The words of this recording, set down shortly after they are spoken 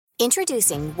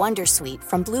Introducing Wondersuite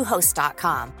from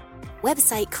Bluehost.com.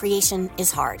 Website creation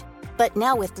is hard, but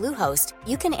now with Bluehost,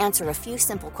 you can answer a few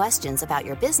simple questions about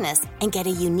your business and get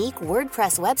a unique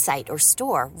WordPress website or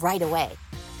store right away.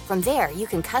 From there, you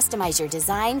can customize your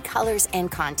design, colors,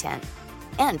 and content.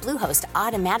 And Bluehost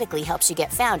automatically helps you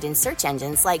get found in search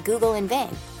engines like Google and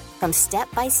Bing. From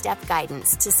step-by-step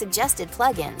guidance to suggested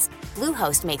plugins,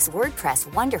 Bluehost makes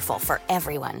WordPress wonderful for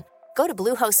everyone. Go to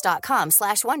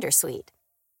bluehost.com/wondersuite.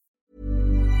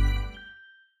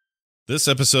 This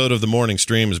episode of The Morning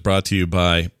Stream is brought to you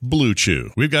by Blue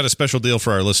Chew. We've got a special deal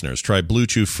for our listeners. Try Blue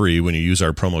Chew free when you use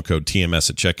our promo code TMS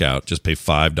at checkout. Just pay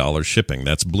 $5 shipping.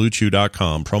 That's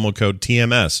bluechew.com, promo code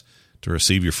TMS to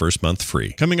receive your first month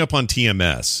free. Coming up on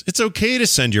TMS, it's okay to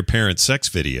send your parents sex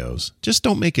videos. Just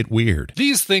don't make it weird.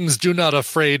 These things do not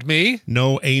afraid me.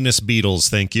 No anus beetles,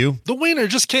 thank you. The wiener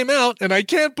just came out and I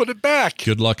can't put it back.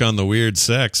 Good luck on the weird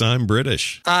sex. I'm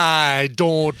British. I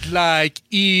don't like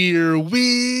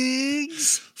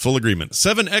earwigs. Full agreement.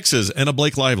 7 X's and a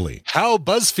Blake Lively. How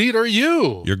BuzzFeed are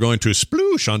you? You're going to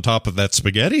sploosh on top of that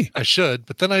spaghetti? I should,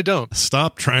 but then I don't.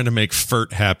 Stop trying to make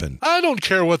FERT happen. I don't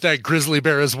care what that grizzly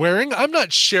bear is wearing. I'm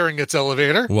not sharing its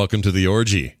elevator. Welcome to the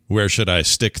orgy. Where should I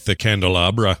stick the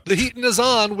candelabra? The heating is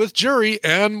on with jury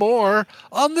and more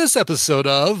on this episode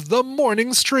of The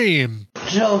Morning Stream.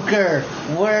 Joker,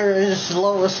 where is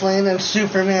Lois Lane and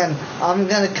Superman? I'm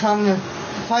gonna come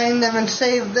find them and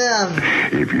save them.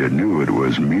 If you knew it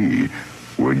was me,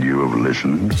 would you have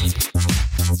listened?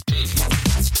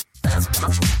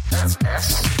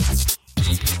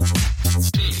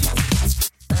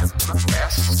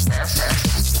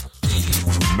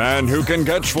 Man who can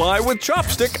catch fly with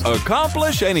chopstick,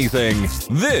 accomplish anything.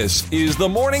 This is The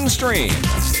Morning Stream.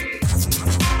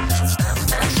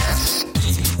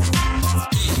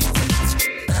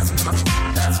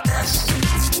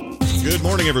 Good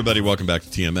morning, everybody. Welcome back to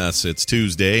TMS. It's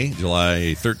Tuesday,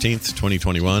 July 13th,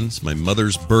 2021. It's my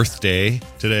mother's birthday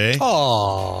today.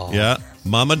 Aww. Yeah.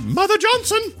 Mother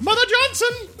Johnson! Mother Johnson!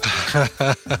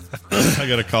 I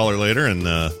got to call her later and,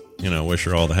 wish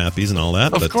her all the happies and all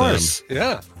that. Of course,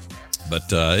 yeah.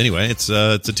 But anyway, it's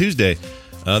a Tuesday.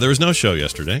 There was no show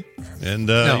yesterday, and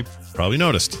you probably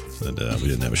noticed that we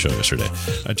didn't have a show yesterday.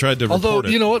 I tried to report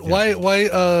it. You know what? Yeah.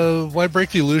 Why break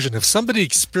the illusion? If somebody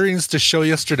experienced a show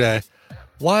yesterday,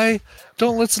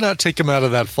 let's not take them out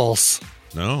of that false.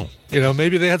 No.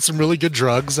 Maybe they had some really good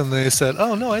drugs and they said,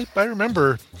 "Oh no, I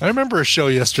remember a show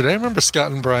yesterday. I remember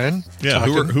Scott and Brian." Yeah,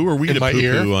 who are we to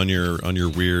poo-poo on your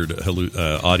weird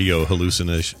audio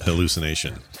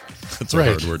hallucination? That's a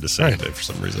hard word to say today for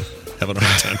some reason. Having a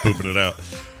hard time pooping it out.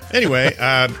 Anyway,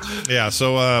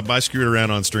 so I screwed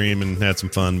around on stream and had some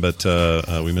fun, but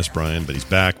we missed Brian, but he's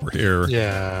back. We're here.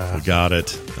 Yeah. We got it.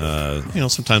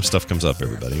 Sometimes stuff comes up,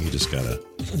 everybody. You just gotta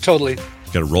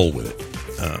roll with it.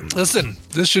 Listen,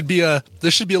 this should be a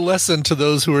lesson to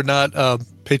those who are not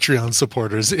Patreon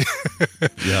supporters.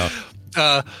 Yeah.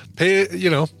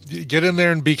 Get in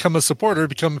there and become a supporter,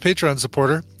 become a Patreon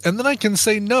supporter, and then I can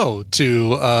say no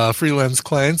to freelance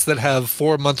clients that have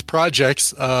 4-month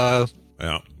projects.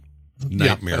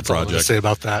 Nightmare that's project. All I'm gonna say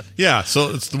about that. Yeah,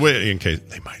 so it's the way in case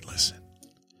they might listen.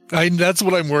 That's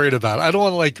what I'm worried about. I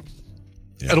don't want to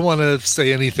I don't want to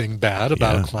say anything bad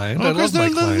about a client. I love my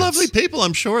clients. They're lovely people.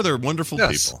 I'm sure they're wonderful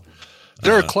people.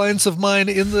 There are clients of mine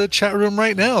in the chat room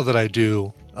right now that I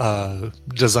do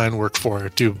design work for,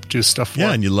 do stuff for.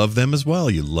 Yeah, and you love them as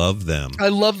well. You love them. I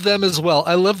love them as well.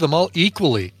 I love them all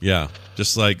equally. Yeah,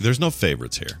 just like there's no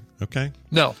favorites here. Okay.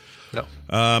 No.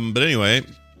 But anyway,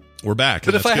 we're back.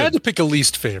 But if I had to pick a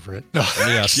least favorite, no.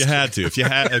 Yes, you had to. If you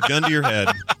had a gun to your head.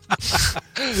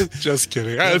 Just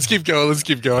kidding. All right, let's keep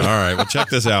going. All right, well, check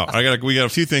this out. We got a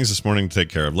few things this morning to take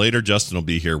care of. Later, Justin will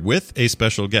be here with a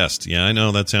special guest. Yeah, I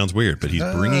know that sounds weird, but he's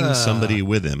bringing somebody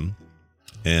with him.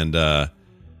 And I'm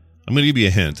going to give you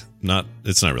a hint.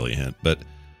 It's not really a hint, but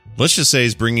let's just say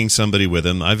he's bringing somebody with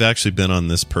him. I've actually been on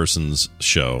this person's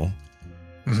show,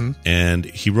 and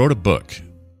he wrote a book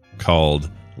called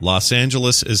Los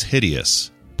Angeles is Hideous,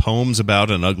 Poems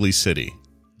About an Ugly City.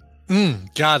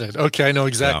 Got it. Okay, I know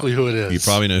exactly who it is. You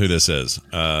probably know who this is.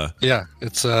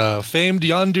 It's famed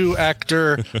Yondu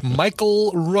actor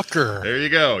Michael Rooker. There you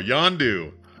go,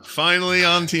 Yondu. Finally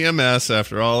on TMS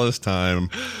after all this time.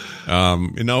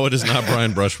 It is not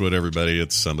Brian Brushwood, everybody.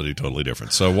 It's somebody totally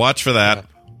different. So watch for that.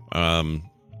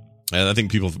 And I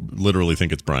think people literally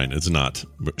think it's Brian. It's not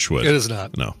Schwood. It is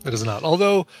not. No. It is not.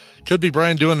 Although, could be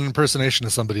Brian doing an impersonation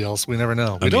of somebody else. We never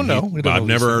know. We don't know. I've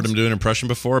never heard him do an impression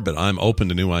before, but I'm open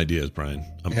to new ideas, Brian.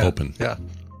 I'm open. Yeah.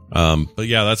 But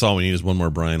yeah, that's all we need is one more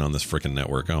Brian on this freaking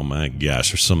network. Oh my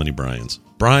gosh, there's so many Brians.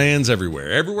 Brian's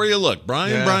everywhere. Everywhere you look.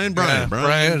 Brian.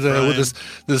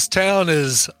 This town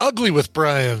is ugly with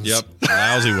Brian's. Yep.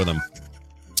 Lousy with them.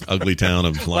 Ugly town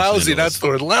of Los Lousy, Angeles. that's the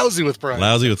word. Lousy with Brian.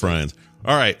 Lousy with Brian's.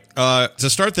 All right. To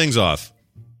start things off,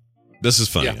 this is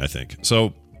funny, I think.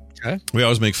 So we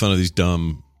always make fun of these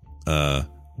dumb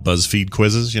BuzzFeed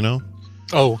quizzes, you know?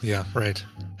 Oh, yeah, right.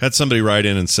 Had somebody write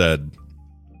in and said,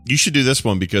 you should do this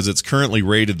one because it's currently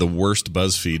rated the worst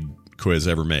BuzzFeed quiz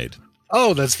ever made.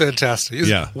 Oh, that's fantastic.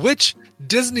 Which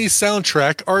Disney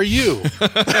soundtrack are you?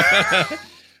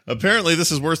 Apparently,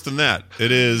 this is worse than that.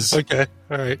 It is. Okay.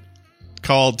 All right.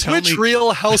 Called Which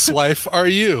Real Housewife are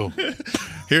you?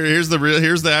 Here's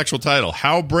the actual title.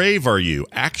 How brave are you,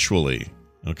 actually?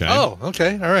 Okay. Oh,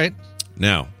 okay. All right.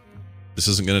 Now, this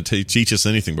isn't going to teach us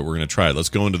anything, but we're going to try it. Let's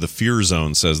go into the fear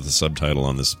zone, says the subtitle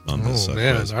on this. Man.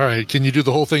 Quiz. All right. Can you do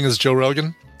the whole thing as Joe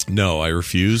Rogan? No, I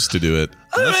refuse to do it.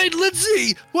 All right, let's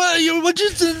see. Well, what's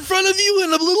just in front of you in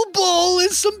a little bowl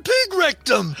is some pig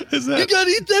rectum. You got to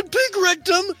eat that pig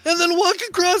rectum and then walk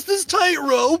across this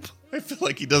tightrope. I feel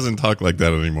like he doesn't talk like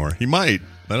that anymore. He might.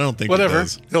 I don't think Whatever. he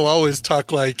does. He'll always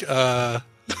talk like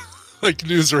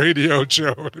news radio,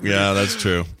 Joe. Yeah, that's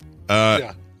true.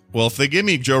 Well, if they give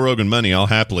me Joe Rogan money, I'll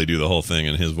happily do the whole thing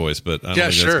in his voice, but I don't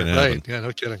think that's going to happen. Right. Yeah,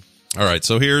 no kidding. All right,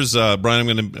 so here's Brian.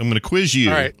 I'm going to quiz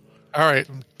you. All right.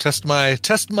 Test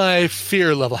my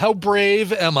fear level. How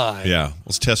brave am I? Yeah,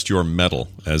 let's test your mettle,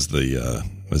 as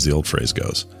the old phrase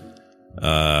goes.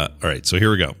 All right, so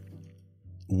here we go.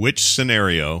 Which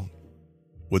scenario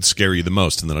would scare you the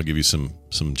most? And then I'll give you some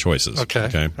choices.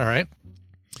 Okay. All right.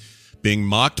 Being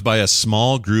mocked by a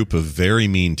small group of very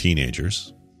mean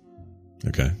teenagers.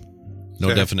 Okay.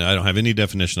 No definite. I don't have any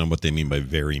definition on what they mean by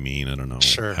very mean. I don't know.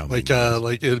 Sure. Like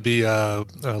it'd be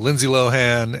Lindsay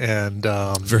Lohan and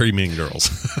very mean girls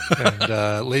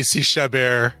and Lacey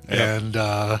Chabert and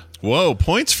whoa,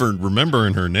 points for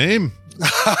remembering her name.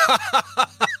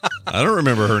 I don't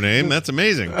remember her name. That's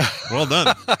amazing. Well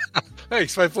done.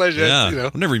 Thanks, my pleasure. Yeah,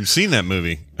 I've never even seen that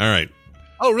movie. All right.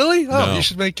 Oh, really? Oh, No.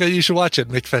 you should watch it.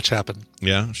 Make fetch happen.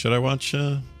 Yeah. Should I watch?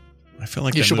 I feel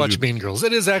like you should movie, watch Mean Girls.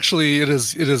 It is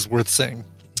worth seeing.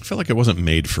 I feel like it wasn't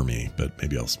made for me, but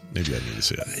maybe I need to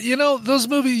see it. You know those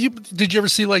movies. Did you ever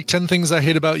see like 10 Things I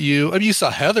Hate About You? I mean, you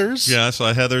saw Heathers. Yeah, I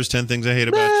saw Heathers. 10 Things I Hate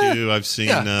About You. I've seen.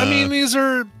 Yeah, I mean these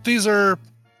are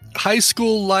high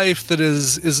school life that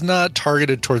is not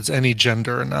targeted towards any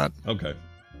gender or not. Okay.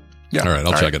 Yeah. All right,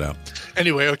 I'll check it out.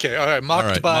 Anyway, okay. All right.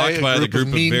 Mocked by the group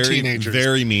of mean very, teenagers.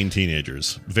 very mean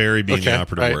teenagers. Very being the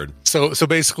operative word. So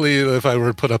basically, if I were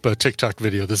to put up a TikTok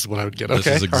video, this is what I would get. Okay.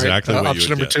 This is exactly what option you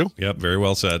would number get. 2. Yep, very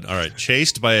well said. All right.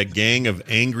 Chased by a gang of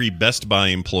angry Best Buy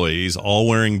employees, all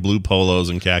wearing blue polos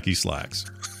and khaki slacks.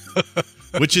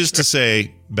 Which is to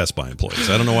say, Best Buy employees.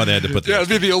 I don't know why they had to put that. Yeah, it'd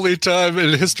be the only time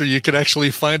in history you could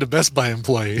actually find a Best Buy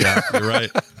employee. Yeah, you're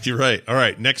right. You're right. All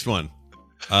right, next one.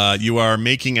 You are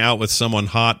making out with someone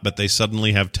hot, but they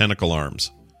suddenly have tentacle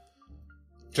arms.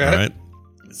 Okay. All right.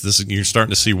 You're starting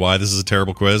to see why this is a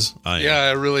terrible quiz? Yeah,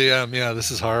 I really am. Yeah,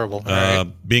 this is horrible. All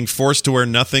right. Being forced to wear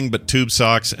nothing but tube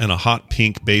socks and a hot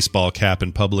pink baseball cap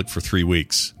in public for 3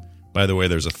 weeks. By the way,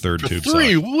 there's a third tube sock.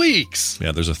 3 weeks?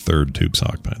 Yeah, there's a third tube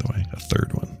sock, by the way. A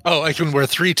third one. Oh, I can wear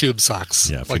 3 tube socks.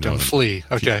 Yeah. Like on Flea.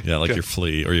 Okay. Yeah, like good. your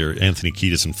Flea or your Anthony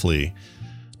Kiedis and Flea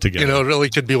together. You know, it really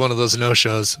could be one of those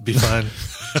no-shows. Be fine.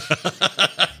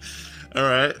 All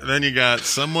right. Then you got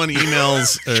someone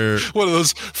emails or one of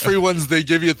those free ones they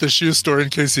give you at the shoe store in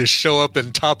case you show up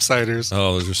in topsiders.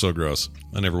 Oh, those are so gross.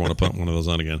 I never want to put one of those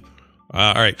on again.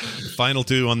 All right. Final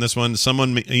 2 on this one.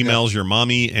 Someone emails your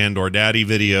mommy and or daddy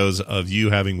videos of you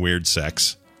having weird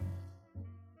sex.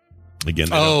 Again.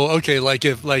 Okay. Like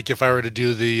if I were to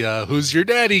do the who's your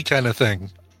daddy kind of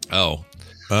thing. Oh.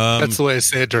 That's the way I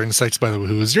say it during sex, by the way.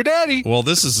 Who's your daddy? Well,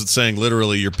 this is saying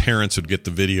literally your parents would get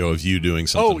the video of you doing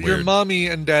something weird. Your mommy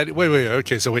and daddy. Wait.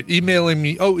 Okay, so wait.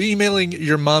 Emailing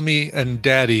your mommy and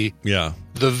daddy. Yeah.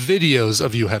 The videos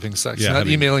of you having sex. Yeah, not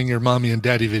emailing your mommy and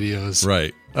daddy videos.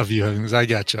 Right. Of you having sex. I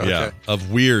gotcha. Okay. Yeah. Of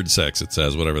weird sex, it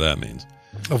says, whatever that means.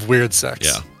 Of weird sex.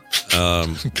 Yeah.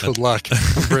 Good luck.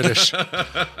 I'm British.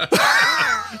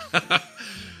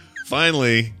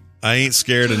 Finally, I ain't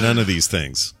scared of none of these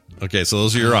things. Okay, so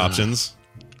those are your options.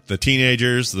 The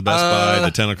teenagers, the Best Buy,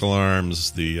 the tentacle arms,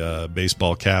 the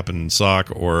baseball cap and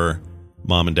sock, or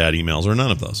mom and dad emails, or none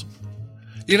of those.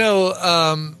 You know,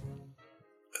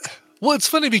 well, it's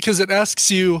funny because it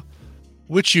asks you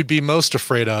which you'd be most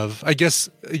afraid of. I guess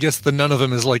the none of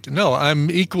them is like, no, I'm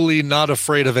equally not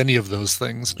afraid of any of those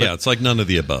things. But, yeah, it's like none of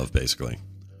the above, basically.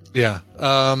 Yeah.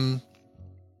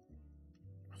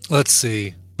 Let's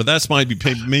see. But that's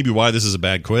maybe why this is a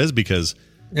bad quiz, because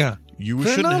they're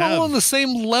shouldn't not have all on the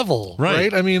same level,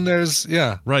 right? I mean,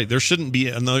 right. There shouldn't be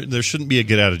a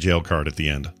get out of jail card at the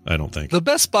end. I don't think the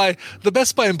Best Buy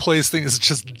employees thing is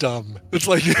just dumb. It's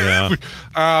like,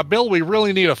 Bill, we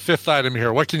really need a fifth item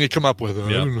here. What can you come up with?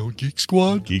 I don't know, Geek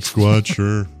Squad. Geek Squad,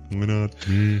 sure. Why not?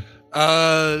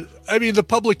 I mean, the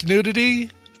public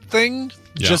nudity thing,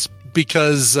 just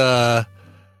because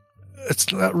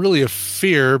it's not really a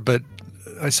fear, but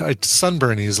I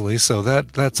sunburn easily, so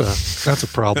that's a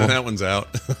problem. That one's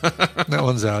out. That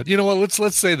one's out. You know what?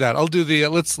 Let's say that. I'll do the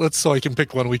let's so I can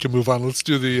pick one. We can move on. Let's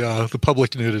do the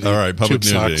public nudity. All right, public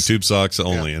nudity, socks. tube socks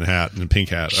only, and hat and pink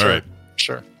hat. Sure. All right,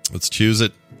 sure. Let's choose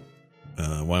it.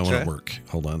 Why won't it work?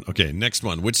 Hold on. Okay, next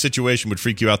one. Which situation would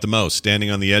freak you out the most?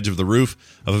 Standing on the edge of the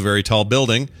roof of a very tall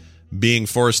building, being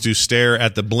forced to stare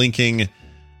at the blinking ...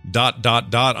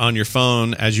 on your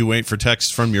phone as you wait for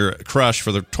text from your crush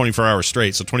for the 24 hours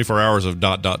straight. So 24 hours of ...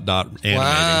 animating.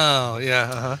 Wow.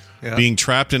 Yeah. Yeah. Being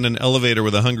trapped in an elevator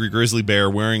with a hungry grizzly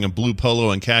bear wearing a blue polo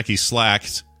and khaki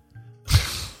slacks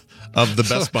of the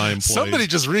Best Buy employees. Somebody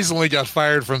just recently got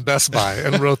fired from Best Buy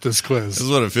and wrote this quiz. This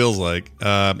is what it feels like.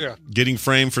 Getting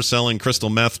framed for selling crystal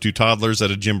meth to toddlers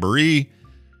at a gymboree.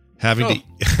 Having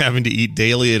to eat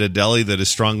daily at a deli that is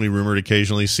strongly rumored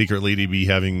occasionally secretly to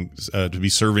be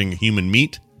serving human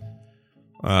meat,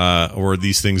 or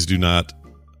these things do not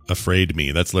afraid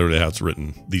me. That's literally how it's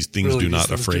written. These things really, do not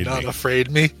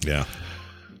afraid me. Yeah.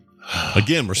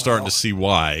 Again, we're starting to see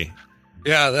why.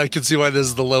 Yeah, I can see why this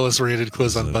is the lowest rated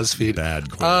quiz on BuzzFeed. Bad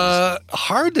quiz.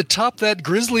 Hard to top that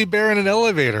grizzly bear in an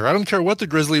elevator. I don't care what the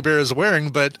grizzly bear is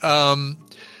wearing, but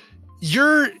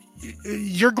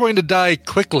you're going to die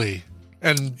quickly,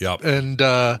 and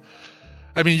I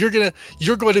mean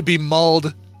you're going to be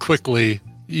mauled quickly.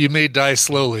 You may die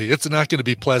slowly. It's not going to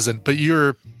be pleasant, but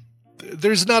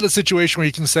there's not a situation where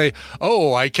you can say,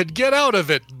 "Oh, I could get out of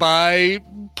it by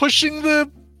pushing the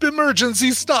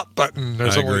emergency stop button" or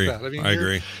something like that. I mean, I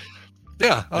agree.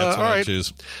 Yeah. That's all what right. I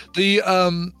choose.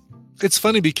 It's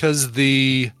funny because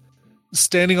the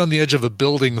standing on the edge of a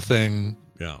building thing.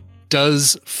 Yeah.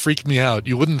 Does freak me out.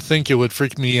 You wouldn't think it would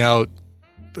freak me out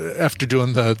after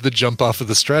doing the jump off of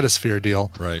the stratosphere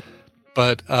deal. Right.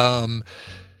 But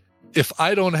if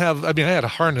I don't have, I mean, I had a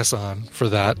harness on for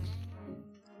that.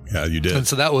 Yeah, you did. And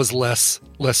so that was less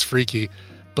freaky.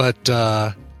 But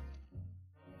the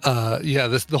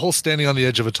whole standing on the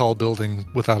edge of a tall building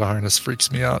without a harness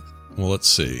freaks me out. Well, let's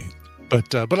see.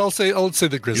 But I'll say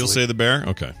the grizzly. You'll say the bear?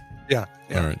 Okay. Yeah.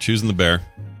 All right, choosing the bear.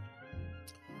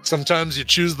 Sometimes you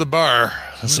choose the bar.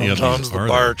 Sometimes the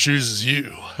bar chooses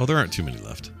you. Oh, there aren't too many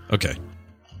left. Okay.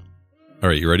 All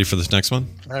right, you ready for this next one?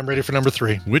 I'm ready for number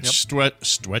 3. Which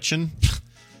stwetchin?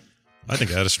 I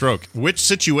think I had a stroke. Which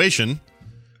situation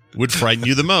would frighten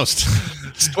you the most?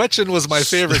 Stwetchin was my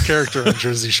favorite character on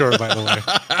Jersey Shore, by the way.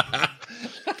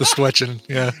 The Stwetchin,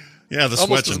 yeah. Yeah, the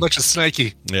almost Swetchin. as much as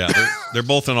Snikey. Yeah, they're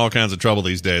both in all kinds of trouble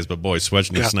these days, but boy,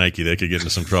 Swetchin and Snikey, they could get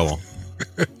into some trouble.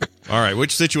 All right,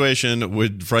 which situation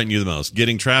would frighten you the most?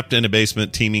 Getting trapped in a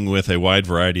basement teeming with a wide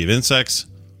variety of insects,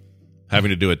 having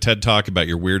to do a TED Talk about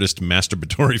your weirdest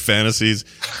masturbatory fantasies,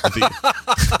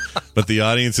 but the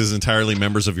audience is entirely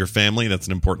members of your family. That's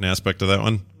an important aspect of that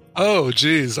one. Oh,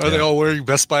 geez. Are they all wearing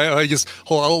Best Buy? I guess,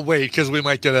 I'll wait, because we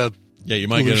might get a... Yeah, you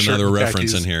might get another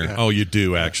reference in here. Yeah. Oh, you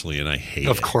do, actually, and I hate it.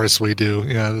 Of course we do.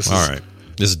 Yeah. All right.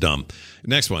 This is dumb.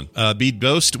 Next one. Be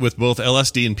dosed with both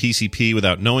LSD and PCP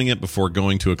without knowing it before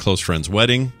going to a close friend's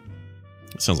wedding.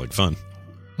 That sounds like fun.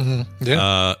 Mm-hmm.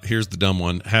 Yeah. Here's the dumb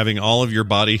one. Having all of your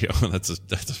body... that's a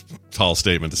tall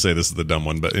statement to say this is the dumb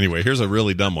one. But anyway, here's a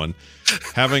really dumb one.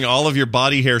 Having all of your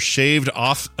body hair shaved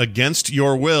off against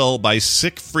your will by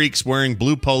sick freaks wearing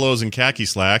blue polos and khaki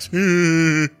slacks.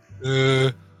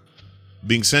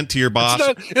 Being sent to your boss.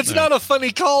 It's not a funny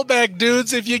callback,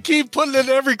 dudes, if you keep putting it in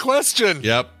every question.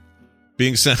 Yep.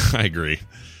 Being sent, I agree.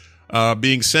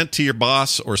 Being sent to your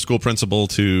boss or school principal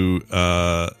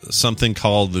to something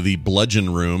called the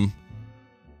bludgeon room.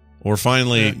 Or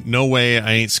finally, no way,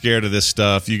 I ain't scared of this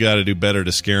stuff. You got to do better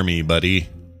to scare me, buddy.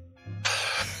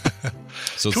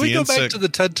 So can we go back to the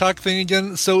TED Talk thing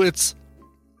again? So it's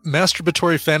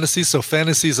masturbatory fantasy, so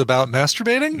fantasies about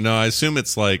masturbating? No, I assume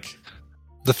it's like...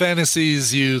 the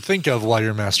fantasies you think of while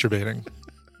you're masturbating.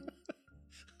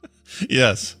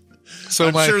 Yes. So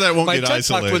I'm sure that won't my get TED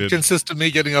isolated. Talk would consist of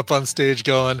me getting up on stage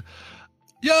going,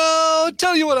 "Yo,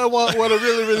 tell you what I want, what I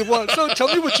really, really want. So tell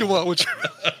me what you want."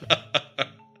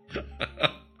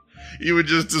 You would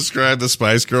just describe the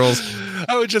Spice Girls.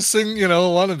 I would just sing,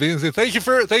 "Wannabe" and say, "Thank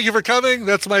you for coming.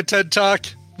 That's my TED Talk.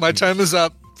 My time is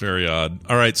up." Very odd.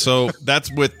 All right, so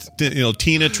that's with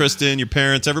Tina, Tristan, your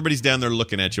parents. Everybody's down there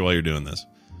looking at you while you're doing this.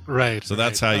 Right. So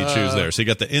that's how you choose there. So you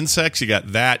got the insects, you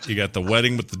got that, you got the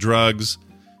wedding with the drugs,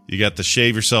 you got the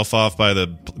shave yourself off by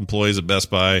the employees at Best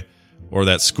Buy, or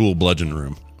that school bludgeon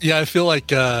room. Yeah, I feel like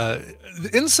the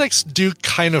insects do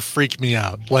kind of freak me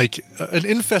out. Like an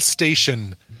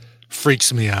infestation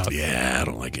freaks me out. Yeah, I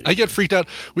don't like it. I get freaked out.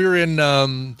 We were in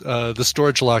the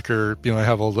storage locker. You know, I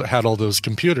had all those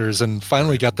computers, and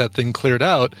finally got that thing cleared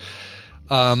out.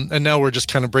 And now we're just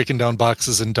kind of breaking down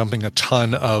boxes and dumping a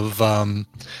ton of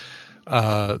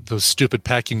those stupid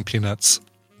packing peanuts.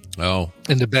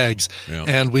 Into bags. Yeah.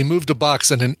 And we moved a box,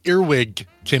 and an earwig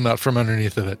came out from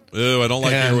underneath of it. Ew, I don't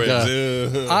like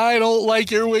earwigs. I don't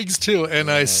like earwigs too. And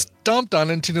I stomped on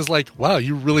it, and Tina's like, wow,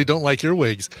 you really don't like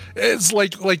earwigs. It's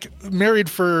like married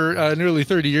for nearly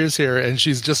 30 years here, and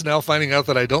she's just now finding out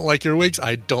that I don't like earwigs.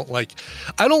 I don't like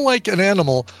an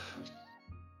animal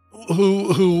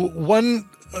who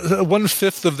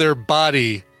 1/5 of their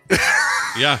body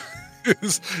yeah.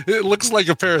 It looks like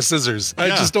a pair of scissors. I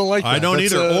just don't like that. I don't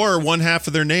either. Or 1/2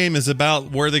 of their name is about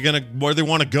where they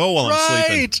want to go while I'm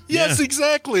sleeping. Right. Yes,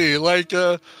 exactly. Like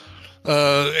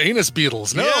anus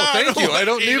beetles. No, thank you. I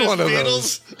don't need one of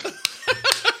those.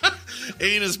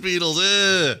 Anus beetles.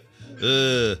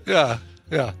 Yeah.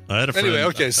 Yeah. I had a friend. Anyway,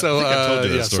 okay. So I told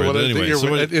you that story. So but anyway,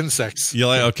 we're insects.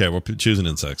 Yeah. Okay, we're choosing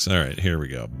insects. All right. Here we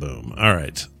go. Boom. All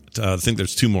right. I think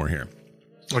there's 2 more here.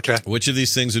 Okay. Which of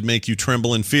these things would make you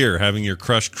tremble in fear? Having your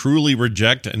crush cruelly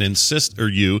reject and insist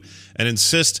that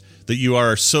you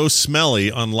are so smelly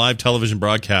on live television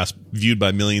broadcast viewed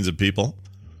by millions of people.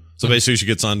 So basically, she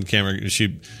gets on camera,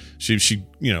 she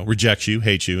rejects you,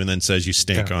 hates you, and then says you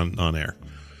stink on air.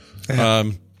 Yeah.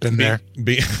 Been there.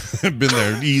 Been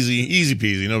there. Easy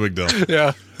peasy. No big deal.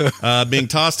 Yeah. Being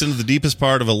tossed into the deepest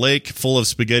part of a lake full of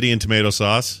spaghetti and tomato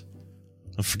sauce.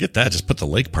 Oh, forget that. Just put the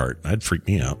lake part. That'd freak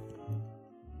me out.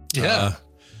 Yeah.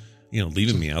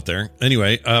 Leaving me out there.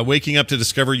 Anyway, waking up to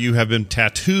discover you have been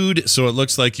tattooed, so it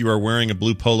looks like you are wearing a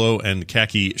blue polo and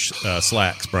khaki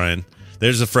slacks, Brian.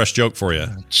 There's a fresh joke for you.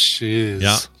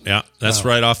 Jeez. Yeah. That's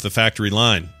right off the factory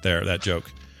line there, that joke.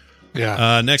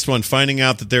 Yeah. Next one, finding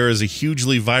out that there is a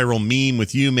hugely viral meme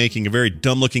with you making a very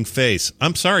dumb-looking face.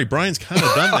 I'm sorry, Brian's kind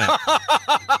of done that.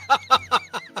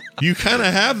 You kind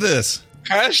of have this.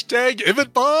 Hashtag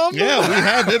Ibit Bomb? Yeah, we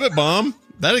have Ibit Bomb.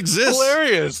 That exists.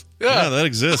 Hilarious. Yeah, that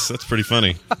exists. That's pretty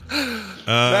funny.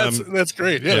 That's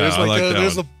great. Yeah, there's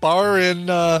there's a bar in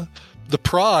the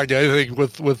Prague, I think,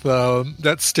 with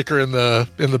that sticker in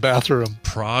the bathroom.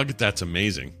 Prague? That's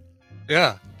amazing.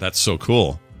 Yeah. That's so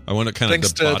cool. I want to kind of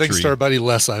debauchery. Thanks to our buddy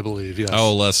Les, I believe. Yes.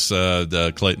 Oh, Les,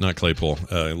 not Claypool.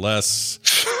 Les.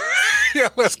 Yeah,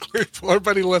 Les Claypool. Our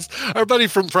buddy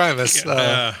from Primus.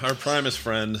 Our Primus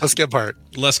friend.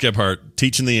 Les Gebhardt,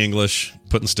 teaching the English,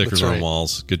 putting stickers on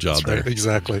walls. Good job there.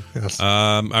 Exactly. Yes.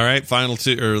 All right, final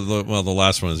 2, the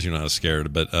last one is you're not as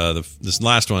scared, but this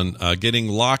last one, getting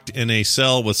locked in a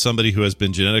cell with somebody who has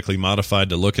been genetically modified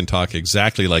to look and talk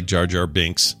exactly like Jar Jar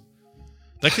Binks.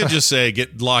 That could just say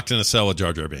get locked in a cell with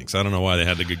Jar Jar Binks. I don't know why they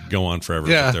had to go on forever.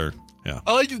 Yeah. But yeah.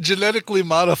 I like genetically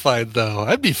modified, though.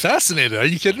 I'd be fascinated. Are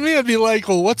you kidding me? I'd be like,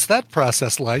 well, what's that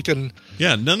process like? And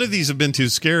yeah, none of these have been too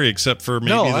scary except for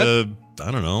maybe I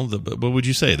don't know. What would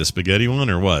you say? The spaghetti one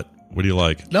or what? What do you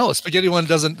like? No, spaghetti one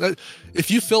doesn't. If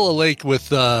you fill a lake with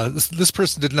this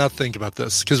person did not think about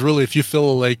this, because really, if you fill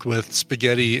a lake with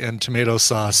spaghetti and tomato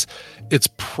sauce, it's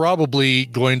probably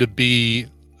going to be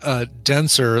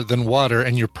denser than water,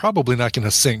 and you're probably not going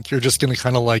to sink. You're just going to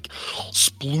kind of like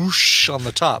sploosh on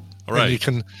the top. Right. And you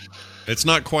can. It's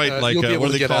not quite like what do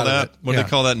they call that? What do they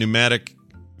call that? Pneumatic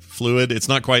fluid. It's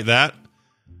not quite that.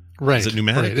 Right. Is it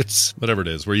pneumatic? Right. It's whatever it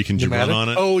is, where you can run on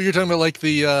it. Oh, you're talking about like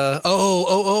the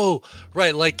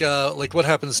right, like what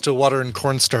happens to water and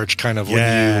cornstarch, kind of.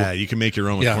 Yeah, you can make your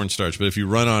own with cornstarch, but if you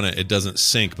run on it, it doesn't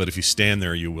sink. But if you stand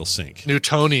there, you will sink.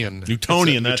 Newtonian. That's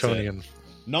Newtonian. It.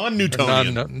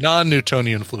 Non-Newtonian.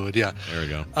 Non-Newtonian fluid, yeah. There we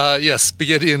go. Yes,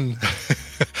 spaghetti and...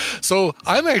 So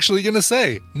I'm actually going to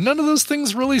say, none of those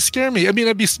things really scare me. I mean,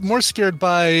 I'd be more scared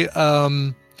by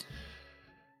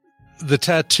the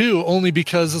tattoo, only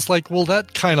because it's like, well,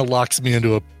 that kind of locks me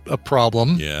into a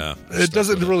problem. Yeah. It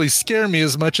doesn't really scare me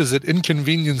as much as it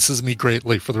inconveniences me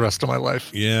greatly for the rest of my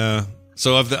life. Yeah.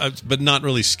 So, but not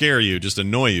really scare you, just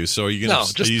annoy you. So, are you going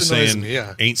to? Are you saying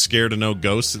ain't scared of no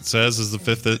ghosts? It says is the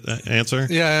 5th answer.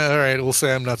 Yeah, all right. We'll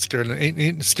say I'm not scared.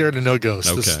 Ain't scared of no ghosts.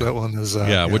 Okay. That one is.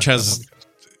 Which has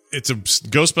it's a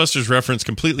Ghostbusters reference,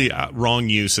 completely wrong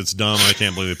use. It's dumb. I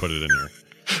can't believe they put it in here.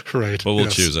 Right. But we'll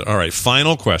choose it. All right.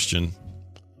 Final question,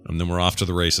 and then we're off to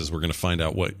the races. We're going to find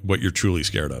out what you're truly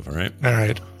scared of. All right. All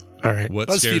right. All right. What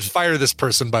BuzzFeed, scares- fire this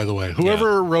person, by the way.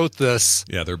 Whoever wrote this.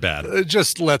 Yeah, they're bad.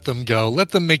 Just let them go.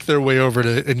 Let them make their way over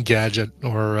to Engadget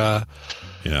or,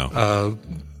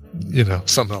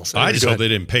 something else. I just hope they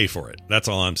didn't pay for it. That's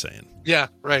all I'm saying. Yeah,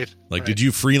 right. Like, right. Did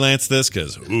you freelance this?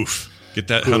 Because, get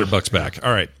that $100 back.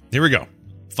 All right, here we go.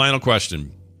 Final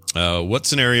question. What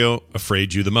scenario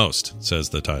afraid you the most? Says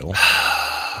the title.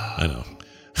 I know.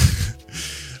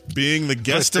 Being the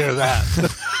guest of that.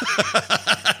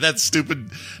 that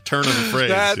stupid turn of the phrase.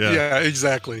 Yeah,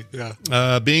 exactly.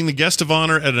 Yeah. Being the guest of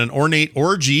honor at an ornate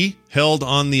orgy held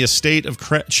on the estate of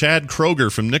Chad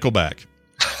Kroeger from Nickelback.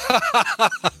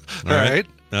 All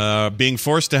right. Being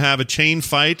forced to have a chain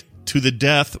fight to the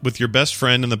death with your best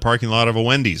friend in the parking lot of a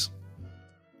Wendy's.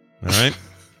 All right.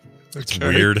 It's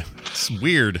weird. It's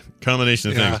weird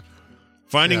combination of things.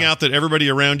 Finding out that everybody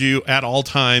around you at all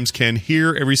times can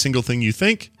hear every single thing you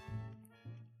think.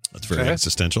 That's very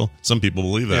existential. Some people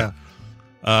believe that.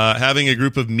 Yeah. Having a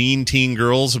group of mean teen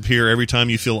girls appear every time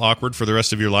you feel awkward for the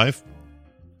rest of your life.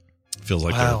 Feels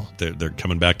like they're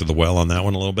coming back to the well on that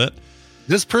one a little bit.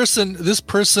 This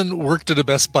person worked at a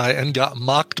Best Buy and got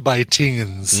mocked by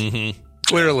teens. Mm-hmm.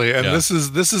 Clearly, and this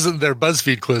isn't their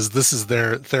BuzzFeed quiz. This is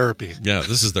their therapy. Yeah,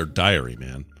 this is their diary,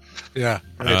 man. Yeah.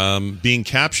 Right. Being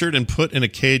captured and put in a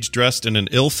cage dressed in an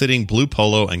ill-fitting blue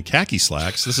polo and khaki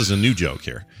slacks. This is a new joke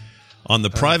here. On the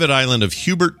private island of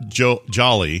Hubert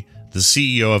Jolly, the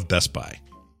CEO of Best Buy.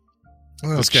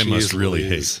 Oh, this guy must really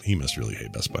hate. He must really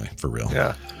hate Best Buy for real.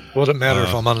 Yeah. Well, it doesn't matter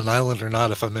if I'm on an island or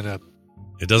not. If I'm in a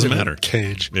It doesn't matter.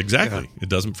 Cage. Exactly. Yeah. It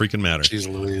doesn't freaking matter. Jeez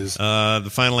Louise. The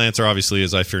final answer, obviously,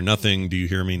 is I fear nothing. Do you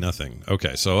hear me? Nothing.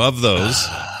 Okay. So of those.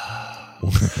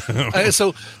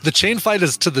 So the chain fight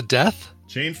is to the death?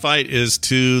 Chain fight is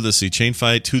to, chain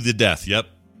fight to the death. Yep.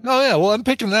 Oh, yeah. Well, I'm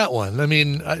picking that one. I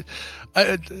mean,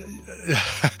 and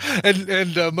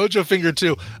Mojo Finger,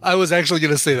 too. I was actually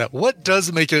going to say that. What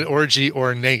does make an orgy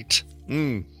ornate?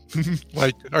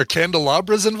 Like, are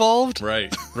candelabras involved?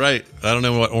 Right. I don't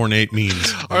know what ornate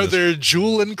means. Are there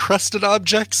jewel-encrusted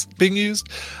objects being used?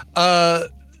 Yeah,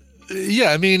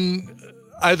 I mean,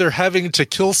 either having to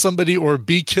kill somebody or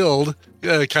be killed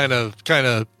kind of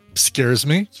scares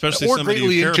me. Especially or somebody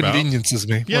greatly you care inconveniences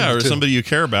about. me. Yeah, or somebody you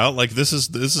care about. Like, this is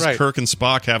right. Kirk and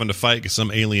Spock having to fight because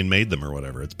some alien made them or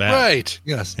whatever. It's bad. Right,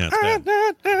 yes. Yeah, it's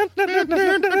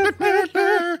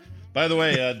bad. By the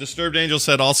way, Disturbed Angel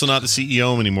said also not the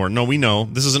CEO anymore. No, we know.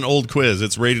 This is an old quiz.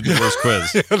 It's rated the worst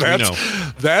quiz. We know.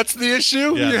 That's the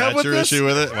issue? Yeah, that's your issue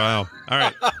with it? Wow. All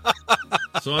right.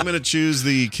 So I'm going to choose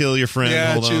the kill your friend.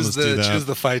 Yeah, Hold on, let's do that. Choose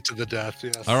the fight to the death,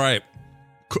 yes. All right.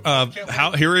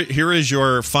 Here is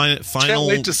your final... Can't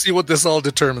wait to see what this all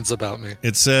determines about me.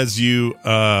 It says you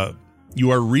are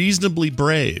reasonably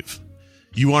brave.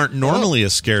 You aren't normally a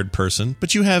scared person,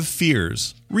 but you have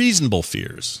fears. Reasonable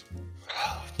fears.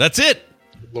 That's it.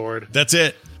 Lord. That's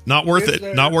it. Not worth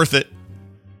it. Not worth it.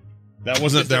 That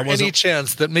wasn't any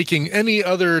chance that making any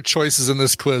other choices in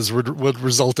this quiz would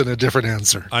result in a different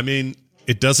answer. I mean,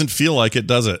 it doesn't feel like it,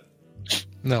 does it?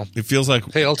 No. It feels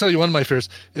like... Hey, I'll tell you one of my fears.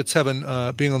 It's having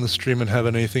being on the stream and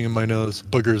having anything in my nose,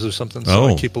 boogers or something. So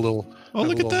I keep a little... Oh,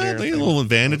 look at that. A little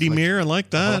vanity mirror. I like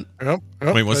that. Yep.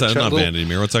 Wait, what's that? Not vanity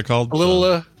mirror. What's that called? A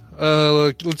little...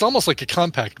 it's almost like a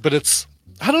compact, but it's...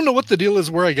 I don't know what the deal is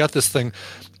where I got this thing,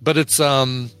 but it's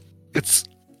orange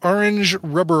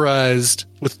rubberized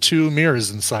with two mirrors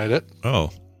inside it.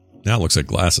 Oh, now it looks like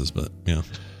glasses, but yeah.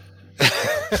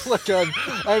 Look,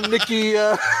 I'm Nikki,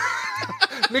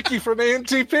 Nikki from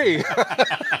ANTP.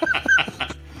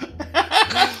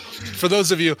 For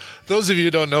those of you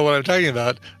who don't know what I'm talking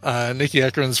about, Nikki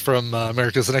Ekrans from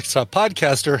America's Next Top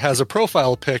Podcaster has a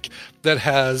profile pic that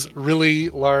has really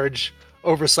large,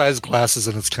 oversized glasses,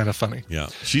 and it's kind of funny. Yeah,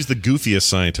 she's the goofiest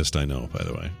scientist I know, by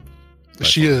the way.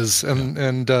 She is,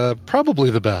 and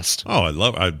probably the best.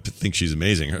 Oh, I think she's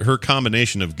amazing. Her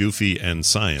combination of goofy and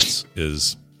science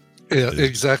is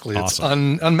exactly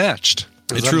awesome. It's unmatched.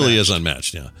 It truly is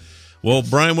unmatched. Yeah. Well,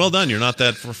 Brian, well done. You're not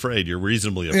that afraid. You're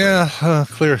reasonably afraid. Yeah,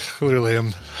 clearly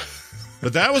I'm.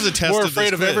 But that was a test. More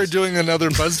afraid of ever doing another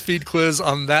BuzzFeed quiz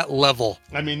on that level.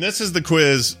 I mean, this is the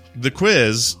quiz. The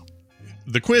quiz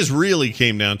really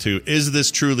came down to: is this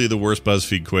truly the worst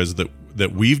BuzzFeed quiz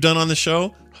that we've done on the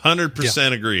show?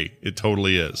 100% agree. It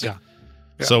totally is. Yeah.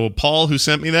 So Paul, who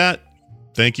sent me that,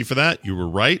 thank you for that. You were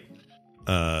right.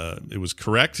 It was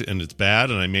correct, and it's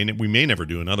bad, and we may never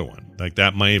do another one. Like,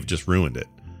 that might have just ruined it.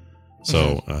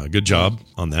 So good job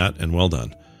on that, and well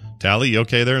done. Tally, you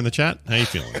okay there in the chat? How you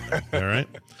feeling? All right.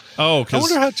 Oh, I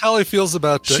wonder how Tally feels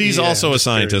about she's also a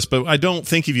scientist, but I don't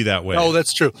think of you that way. Oh,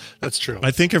 that's true. That's true. I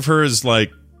think of her as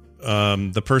like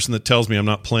the person that tells me I'm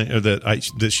not playing, or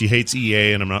that she hates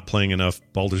EA and I'm not playing enough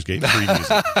Baldur's Gate 3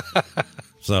 music.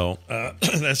 So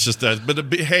that's just that.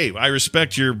 But hey, I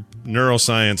respect your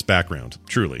neuroscience background.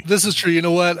 Truly, this is true. You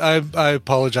know what? I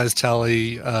apologize,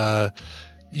 Tally.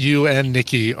 You and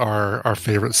Nikki are our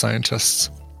favorite scientists.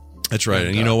 That's right.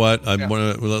 And you know what?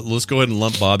 Let's go ahead and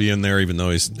lump Bobby in there, even though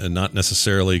he's not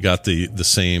necessarily got the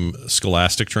same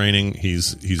scholastic training.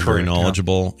 He's very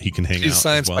knowledgeable. Yeah. He can hang out. He's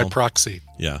science by proxy.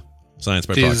 Yeah, science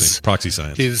by proxy. Proxy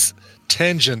science. He's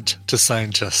tangent to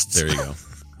scientists. There you go.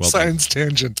 Well science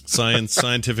tangent.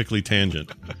 Scientifically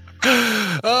tangent.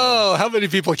 Oh, how many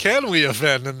people can we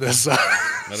offend in this? I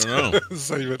don't know.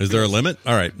 Is there a limit?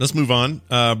 All right, let's move on.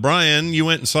 Brian, you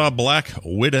went and saw Black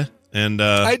Widow. And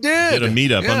I did a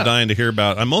meetup. Yeah. I'm dying to hear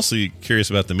about. I'm mostly curious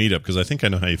about the meetup because I think I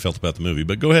know how you felt about the movie.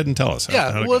 But go ahead and tell us.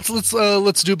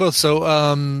 Let's do both.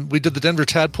 So we did the Denver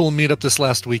Tadpole meetup this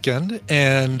last weekend,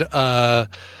 and the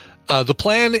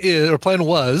plan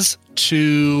was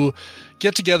to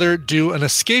get together, do an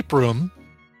escape room,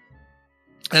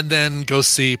 and then go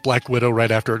see Black Widow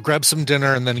right after it. Grab some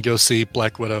dinner and then go see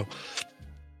Black Widow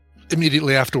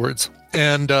immediately afterwards.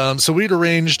 And so we'd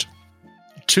arranged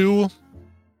 2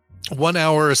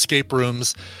 1-hour escape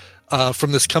rooms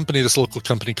from this local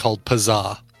company called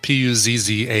Puzzah,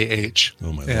 Puzzah.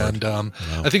 Oh my Lord. And wow.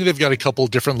 I think they've got a couple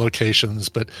different locations,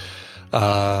 but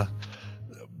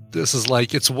this is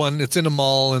like it's in a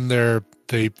mall, and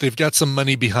they've got some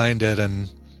money behind it, and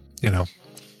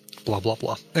blah blah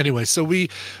blah. Anyway, so we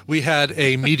had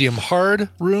a medium hard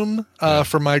room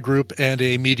for my group and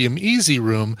a medium easy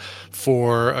room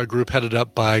for a group headed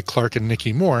up by Clark and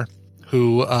Nikki Moore,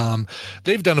 who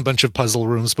they've done a bunch of puzzle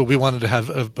rooms, but we wanted to have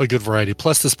a good variety.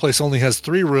 Plus, this place only has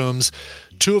 3 rooms.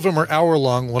 2 of them are hour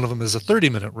long. One of them is a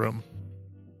 30-minute room.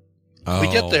 We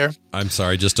get there. I'm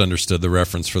sorry, just understood the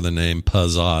reference for the name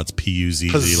Puzzah. It's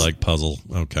P-U-Z-Z, like puzzle.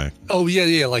 Okay. Oh,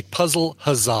 yeah, like puzzle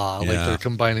huzzah. Yeah. Like they're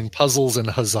combining puzzles and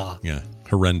huzzah. Yeah,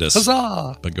 horrendous.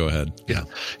 Huzzah! But go ahead.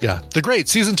 Yeah. The Great,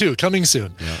 Season 2, coming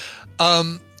soon.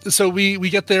 Yeah. So we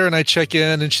get there, and I check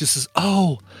in, and she says,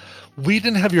 oh, we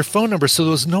didn't have your phone number, so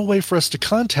there was no way for us to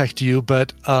contact you,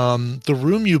 but the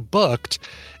room you booked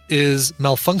is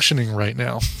malfunctioning right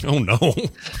now. Oh, no.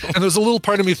 And there's a little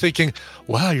part of me thinking,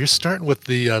 wow, you're starting with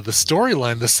the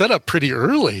storyline, the setup pretty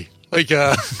early. Like,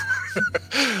 we're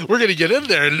going to get in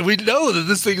there, and we know that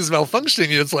this thing is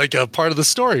malfunctioning. It's like a part of the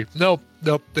story. Nope.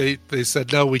 They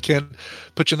said, no, we can't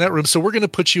put you in that room, so we're going to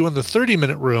put you in the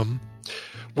 30-minute room.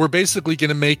 We're basically going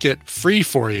to make it free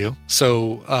for you.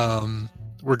 So,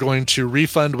 we're going to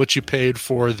refund what you paid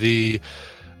for the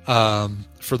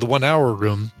 1-hour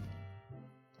room,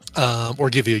 or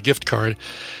give you a gift card,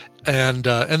 and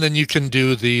then you can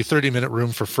do the 30-minute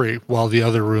room for free while the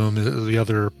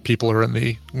other people are in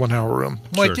the 1-hour room.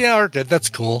 I'm like, yeah, okay,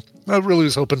 that's cool. I really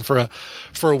was hoping for a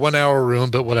 1-hour room,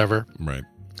 but whatever. Right.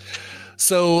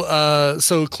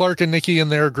 So Clark and Nikki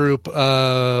and their group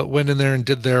went in there and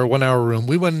did their 1-hour room.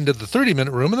 We went and did the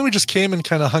 30-minute room, and then we just came and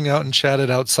kind of hung out and chatted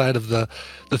outside of the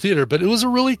theater. But it was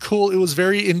it was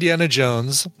very Indiana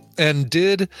Jones, and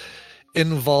did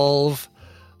involve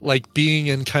like being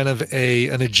in kind of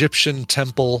an Egyptian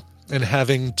temple and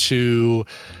having to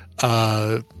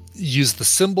use the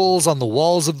symbols on the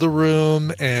walls of the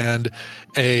room and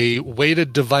a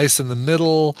weighted device in the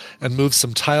middle and move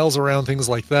some tiles around, things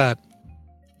like that.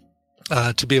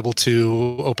 To be able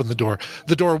to open the door.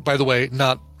 The door, by the way,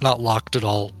 not locked at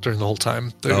all during the whole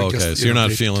time. Okay, so you're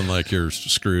not feeling like you're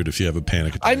screwed if you have a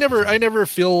panic attack. I never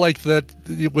feel like that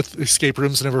with escape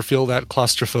rooms. I never feel that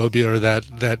claustrophobia or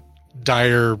that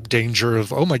dire danger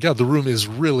of, oh my God, the room is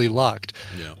really locked.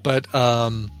 Yeah. But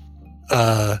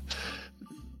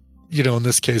in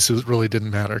this case, it really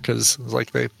didn't matter because it was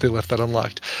like they left that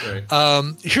unlocked. Right.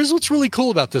 Here's what's really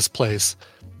cool about this place.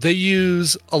 They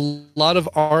use a lot of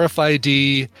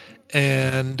RFID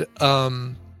and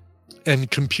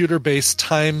computer-based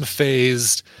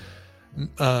time-phased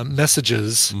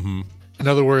messages. Mm-hmm. In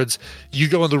other words, you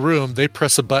go in the room, they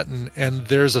press a button, and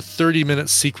there's a 30-minute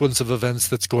sequence of events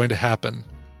that's going to happen.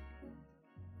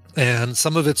 And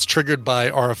some of it's triggered by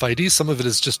RFID, some of it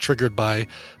is just triggered by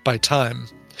time.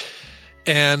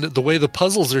 And the way the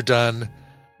puzzles are done,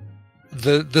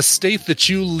 the state that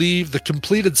you leave, the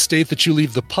completed state that you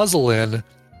leave the puzzle in,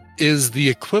 is the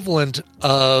equivalent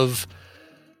of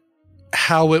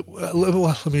how it, let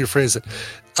me rephrase it,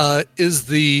 is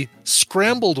the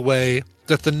scrambled way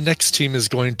that the next team is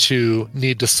going to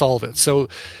need to solve it. So,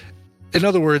 in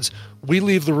other words, we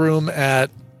leave the room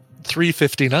at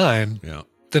 3:59. Yeah.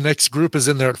 the next group is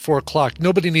in there at 4:00.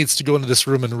 Nobody needs to go into this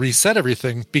room and reset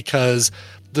everything, because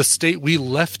the state we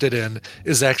left it in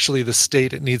is actually the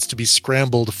state it needs to be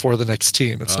scrambled for the next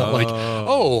team. It's not like,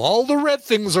 all the red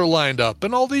things are lined up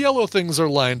and all the yellow things are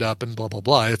lined up and blah, blah,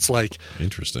 blah. It's like,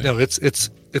 interesting. No, it's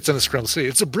in a scrambled state.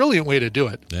 It's a brilliant way to do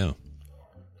it. Yeah.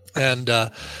 And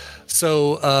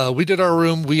so we did our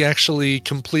room. We actually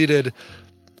completed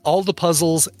all the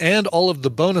puzzles and all of the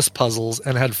bonus puzzles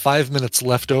and had 5 minutes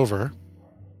left over.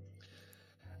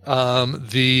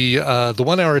 The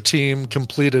 1 hour team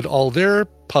completed all their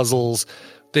puzzles.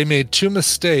 They made 2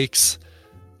 mistakes,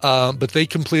 but they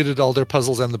completed all their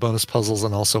puzzles and the bonus puzzles,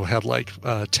 and also had like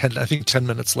 10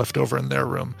 minutes left over in their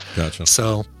room. Gotcha.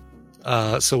 So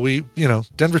we,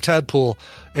 Denver Tadpool,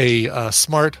 a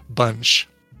smart bunch.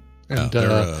 And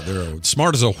they're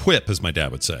smart as a whip, as my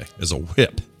dad would say, as a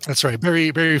whip. That's right.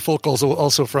 Barry Folk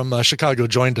also from Chicago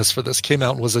joined us for this. Came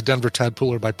out and was a Denver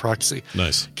Tadpooler by proxy.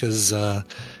 Nice. Because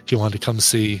he wanted to come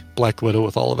see Black Widow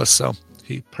with all of us, so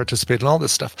he participated in all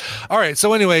this stuff. All right.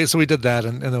 So anyway, we did that,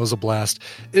 and it was a blast.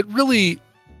 It really,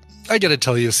 I got to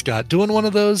tell you, Scott, doing one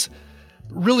of those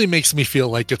really makes me feel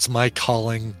like it's my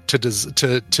calling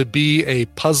to be a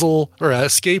puzzle or an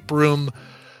escape room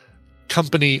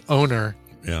company owner.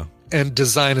 Yeah. And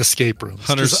design escape rooms.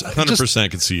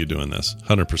 100% could see you doing this.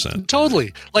 100%.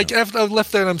 Totally. Like, after I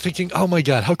left there, and I'm thinking, oh my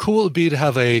God, how cool it would be to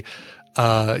have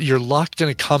you're locked in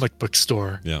a comic book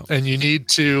store, and you need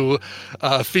to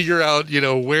figure out,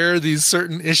 where these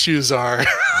certain issues are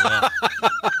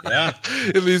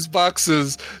in these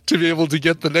boxes to be able to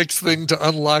get the next thing to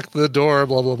unlock the door,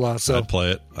 blah, blah, blah. So I'd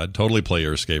play it. I'd totally play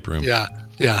your escape room. Yeah.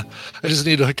 I just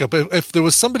need to hook up. If there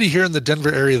was somebody here in the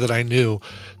Denver area that I knew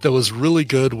that was really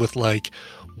good with like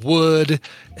wood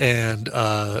and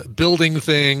building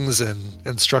things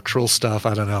and structural stuff,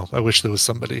 I don't know. I wish there was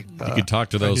somebody. You could talk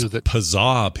to those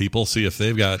Pazza people, see if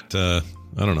they've got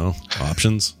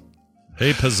options.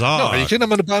 Hey, Pazza. No, are you kidding? I'm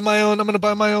going to buy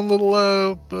my own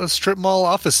little strip mall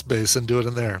office space and do it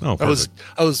in there. Oh, perfect.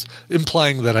 I was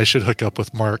implying that I should hook up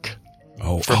with Mark.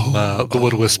 From the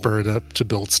Wood Whisperer to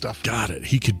build stuff. Got it.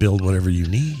 He could build whatever you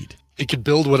need. He could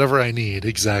build whatever I need.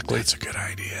 Exactly. That's a good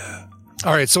idea.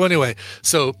 All right. So anyway,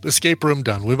 escape room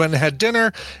done. We went and had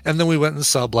dinner, and then we went and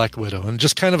saw Black Widow. And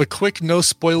just kind of a quick, no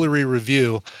spoilery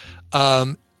review.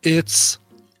 I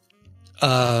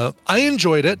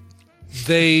enjoyed it.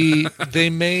 They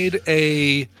made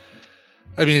a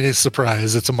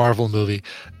surprise. It's a Marvel movie.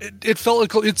 It felt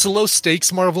like it's a low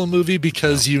stakes Marvel movie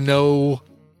because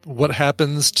what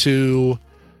happens to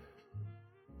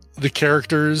the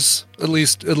characters, at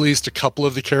least a couple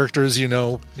of the characters, what's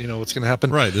going to happen.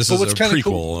 Right. This is a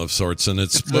prequel of sorts, and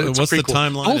what's the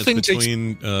timeline? It's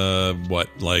between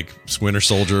like Winter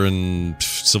Soldier and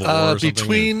Civil War or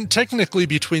something? Technically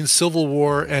between Civil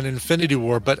War and Infinity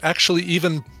War, but actually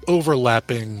even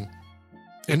overlapping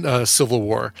in Civil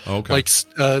War. Okay. Like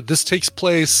this takes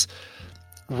place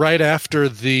right after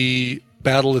the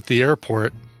battle at the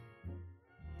airport.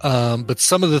 But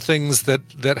some of the things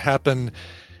that happen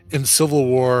in Civil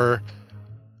War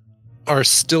are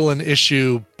still an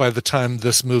issue by the time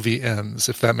this movie ends,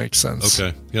 if that makes sense.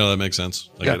 Okay. Yeah, that makes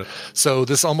sense. I get it. So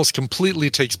this almost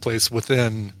completely takes place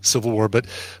within Civil War, but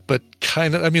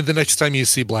kind of, the next time you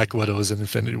see Black Widow is in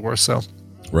Infinity War, so.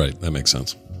 Right. That makes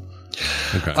sense.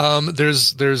 Okay.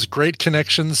 There's great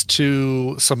connections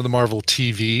to some of the Marvel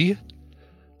TV,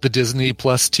 the Disney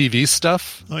Plus TV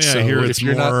stuff. Oh yeah, I hear it's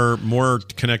more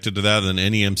connected to that than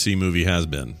any MC movie has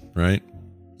been, right?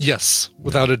 Yes,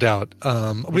 without a doubt.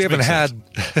 We haven't had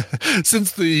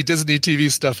since the Disney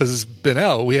TV stuff has been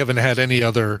out. We haven't had any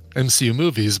other MCU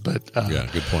movies, but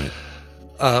good point.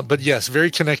 But yes, very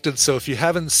connected. So if you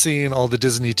haven't seen all the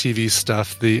Disney TV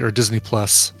stuff, or Disney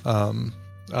Plus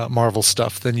Marvel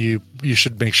stuff, then you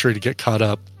should make sure to get caught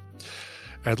up.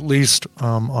 At least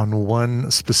on one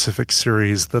specific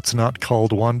series that's not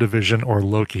called WandaVision or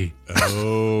Loki.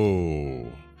 Oh,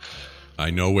 I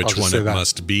know which one it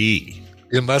must be.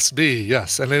 It must be,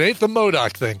 yes. And it ain't the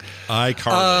MODOK thing.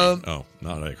 iCarly.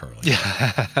 Not iCarly.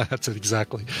 Yeah, that's it,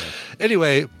 exactly. Yeah.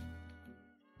 Anyway,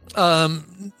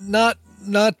 not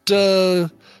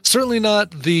certainly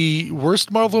not the worst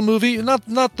Marvel movie, not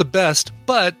the best,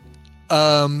 but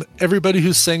everybody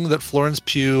who's saying that Florence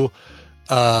Pugh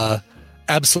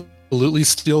absolutely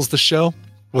steals the show,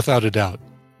 without a doubt.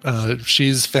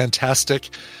 She's fantastic.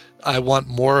 I want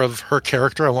more of her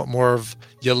character. I want more of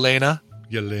Yelena.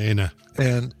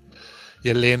 And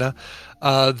Yelena.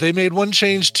 They made one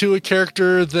change to a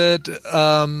character that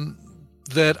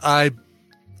I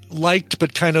liked,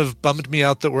 but kind of bummed me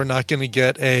out that we're not going to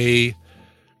get a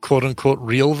quote unquote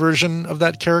real version of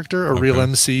that character, a real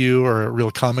MCU or a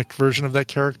real comic version of that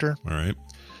character. All right.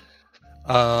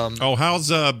 How's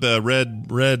the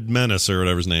Red Menace or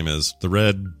whatever his name is? The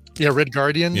Red. Yeah, Red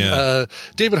Guardian. Yeah.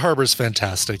 David Harbour's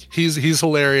fantastic. He's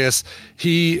hilarious.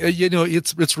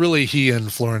 It's really he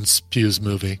and Florence Pugh's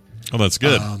movie. Oh, that's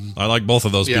good. I like both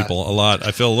of those people a lot.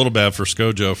 I feel a little bad for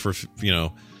ScoJo for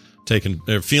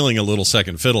feeling a little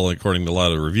second fiddle according to a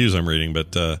lot of the reviews I'm reading,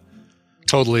 but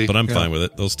totally. But I'm fine with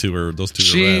it. Those two are rad.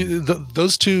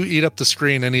 Those two eat up the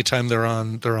screen anytime they're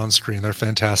on screen. They're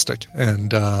fantastic,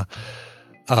 and it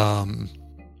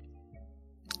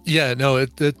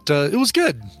was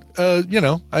good. I'd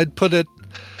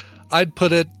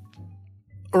put it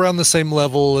around the same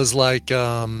level as like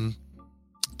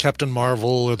Captain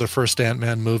Marvel or the first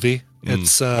Ant-Man movie.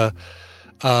 It's a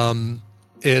good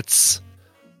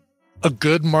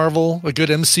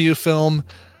MCU film.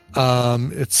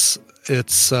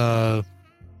 It's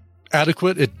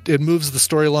adequate. It moves the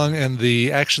story along, and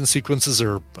the action sequences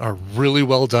are really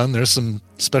well done. There's some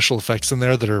special effects in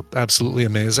there that are absolutely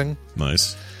amazing.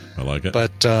 Nice. I like it.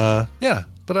 But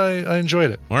I enjoyed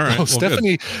it. All right.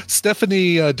 Stephanie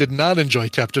did not enjoy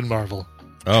Captain Marvel.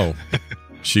 Oh,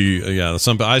 I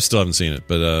still haven't seen it,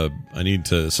 but I need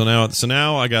to. So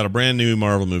now I got a brand new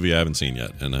Marvel movie I haven't seen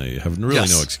yet, and I have really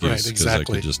no excuse because I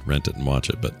could just rent it and watch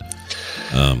it. But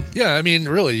really,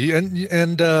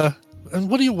 and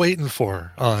what are you waiting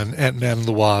for on Ant-Man and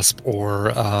the Wasp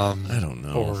or I don't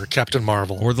know, or Captain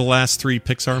Marvel or the last two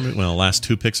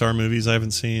Pixar movies I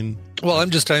haven't seen? Well,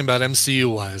 I'm just talking about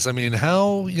MCU wise. I mean,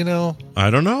 how I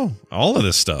don't know all of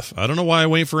this stuff. I don't know why I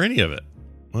wait for any of it.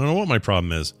 I don't know what my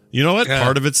problem is. You know what? Yeah.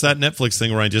 Part of it's that Netflix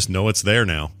thing where I just know it's there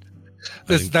now.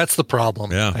 That's the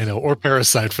problem. Yeah. I know. Or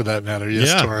Parasite for that matter.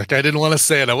 Yes, Torek. I didn't want to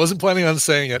say it. I wasn't planning on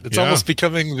saying it. It's almost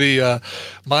becoming the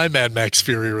my Mad Max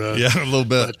Fury Road. Yeah, a little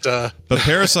bit. But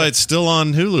Parasite's still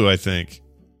on Hulu, I think.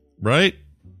 Right?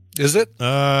 Is it?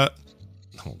 Hold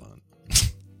on.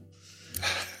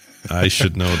 I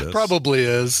should know this. Probably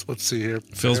is. Let's see here.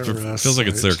 Feels like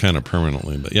it's there kind of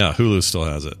permanently, but yeah, Hulu still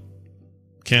has it.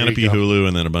 Canopy, Hulu,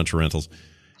 and then a bunch of rentals.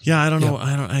 Yeah, I don't know.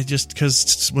 I just,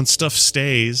 because when stuff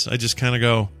stays, I just kind of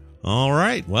go, all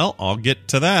right, well, I'll get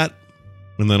to that.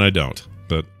 And then I don't.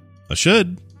 But I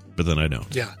should, but then I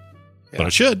don't. Yeah. But I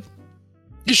should.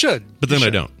 You should. But then I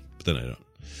don't. But then I don't.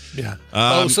 Yeah.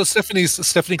 So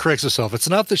Stephanie corrects herself. It's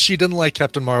not that she didn't like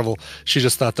Captain Marvel. She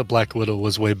just thought that Black Widow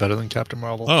was way better than Captain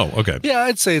Marvel. Oh, okay. Yeah,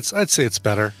 I'd say it's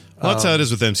better. Well, that's how it is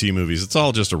with MCU movies. It's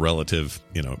all just a relative,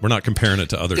 we're not comparing it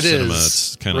to other cinema.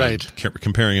 It's kind of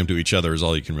comparing them to each other is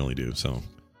all you can really do. So,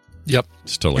 yep.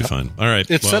 It's totally fine. All right.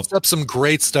 It sets up some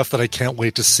great stuff that I can't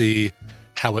wait to see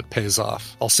how it pays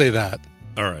off. I'll say that.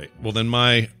 All right. Well, then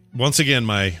my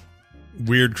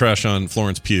weird crush on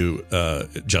Florence Pugh,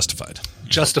 justified.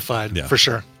 Justified, for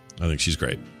sure. I think she's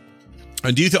great.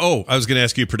 And do you I was going to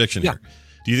ask you a prediction here.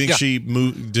 Do you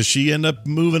think does she end up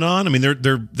moving on? I mean,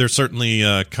 there's certainly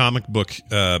comic book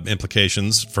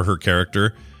implications for her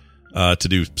character to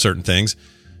do certain things. Do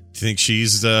you think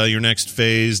she's your next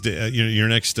phase, your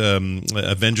next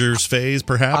Avengers phase,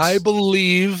 perhaps? I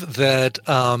believe that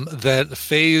that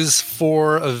Phase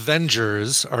 4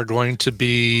 Avengers are going to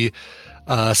be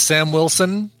Sam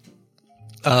Wilson,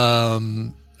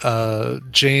 Jane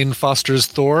Foster's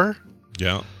Thor.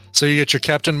 Yeah. So you get your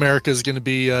Captain America is going to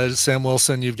be Sam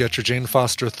Wilson. You've got your Jane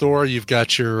Foster Thor. You've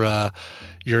got your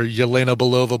Yelena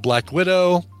Belova Black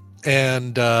Widow,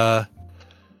 and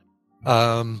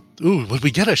would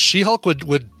we get a She-Hulk?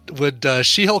 Would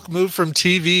She-Hulk move from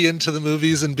TV into the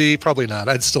movies and be? Probably not.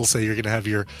 I'd still say you're going to have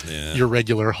your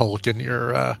regular Hulk and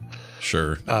your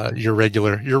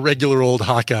your regular old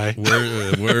Hawkeye.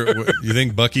 Where you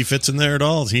think Bucky fits in there at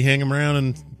all? Is he hanging around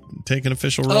and take an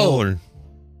official role or?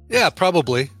 Yeah,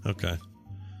 probably. Okay.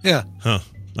 Yeah. Huh.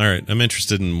 All right. I'm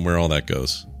interested in where all that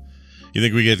goes. You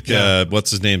think we get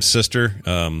what's his name, sister?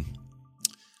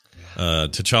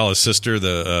 T'Challa's sister,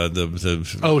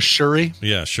 the Shuri.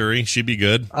 Yeah, Shuri. She'd be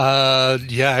good.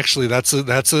 Actually, that's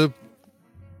a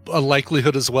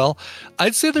likelihood as well.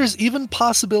 I'd say there's even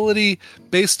possibility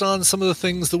based on some of the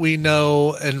things that we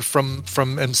know and from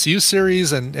MCU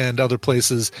series and other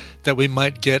places that we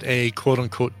might get a quote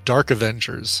unquote Dark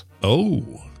Avengers.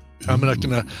 Oh. I'm not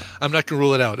gonna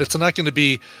rule it out. It's not gonna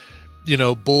be,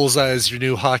 Bullseye as your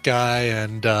new Hawkeye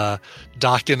and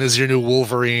Daken as your new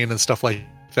Wolverine and stuff like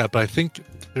that. But I think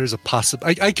there's a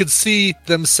I could see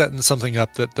them setting something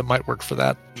up that might work for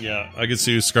that. Yeah, I could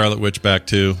see Scarlet Witch back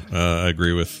too. I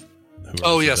agree with.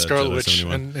 Scarlet Witch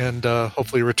and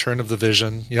hopefully Return of the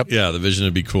Vision. Yep. Yeah, the Vision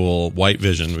would be cool. White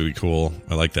Vision would be cool.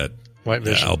 I like that. White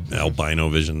Vision. Albino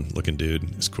Vision looking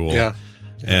dude is cool. Yeah.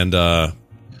 And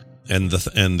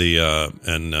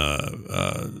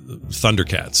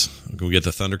Thundercats. Can we get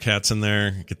the Thundercats in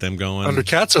there? Get them going.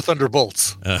 Thundercats or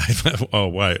Thunderbolts?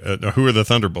 Why? Who are the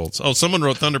Thunderbolts? Oh, someone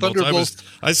wrote Thunderbolts.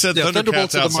 I said Thundercats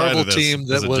Thunderbolts is a outside Marvel of this team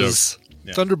that was.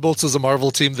 Yeah. Thunderbolts is a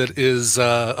Marvel team that is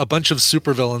a bunch of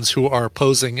supervillains who are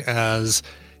posing as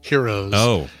heroes.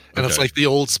 Oh, okay. And it's like the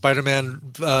old Spider-Man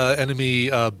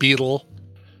enemy Beetle.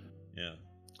 Yeah.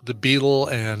 The Beetle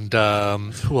and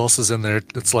who else is in there?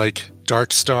 It's like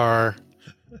Darkstar.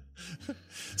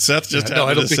 Seth just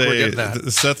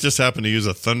happened to use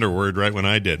a thunder word right when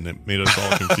I did, and it made us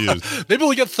all confused. Maybe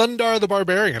we'll get Thundar the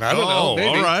Barbarian. I don't know.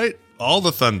 Maybe. All right. All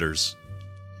the Thunders.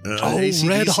 AC/DC.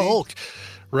 Red Hulk.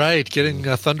 Right, getting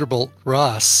Thunderbolt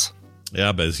Ross.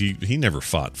 Yeah, but he never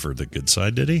fought for the good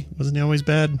side, did he? Wasn't he always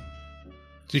bad?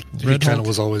 He kind of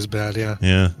was always bad, yeah.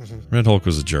 Yeah, Red Hulk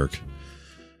was a jerk.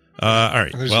 All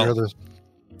right, there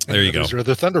you go. There's your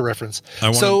other Thunder reference.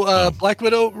 Black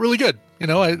Widow, really good.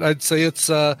 I'd say it's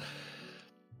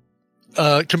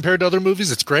compared to other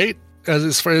movies, it's great.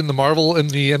 As far in the Marvel and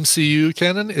the MCU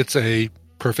canon, it's a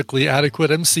perfectly adequate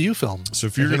MCU film. So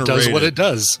if you're going to rate it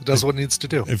does what it needs to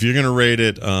do. If you're going to rate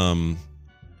it,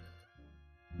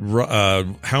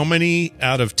 how many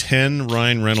out of 10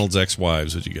 Ryan Reynolds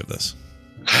ex-wives would you give this?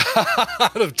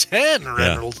 Out of 10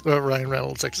 Ryan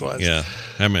Reynolds ex-wives. Yeah.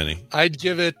 How many? I'd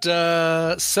give it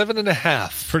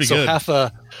 7.5. Pretty good. Half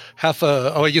a.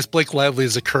 I guess Blake Lively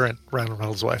is a current Ryan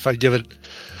Reynolds wife. I'd give it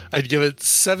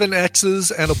 7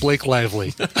 X's and a Blake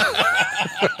Lively.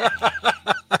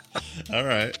 All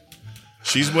right.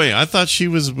 I thought she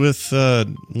was with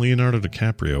Leonardo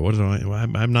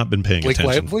DiCaprio. I've not been paying attention.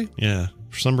 Blake Lively? Yeah.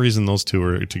 For some reason, those two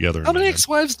are together. How many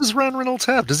ex-wives does Ryan Reynolds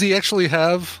have? Does he actually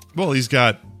have? Well, he's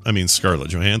got, Scarlett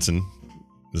Johansson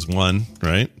is one,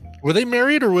 right? Were they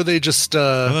married or were they just...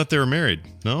 I thought they were married.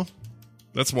 No?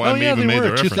 That's why I even made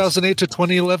the reference. 2008 to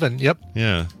 2011. Yep.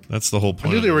 Yeah, that's the whole point. I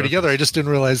knew they were together. I just didn't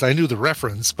realize. I knew the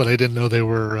reference, but I didn't know they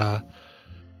were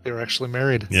actually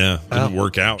married. Yeah, didn't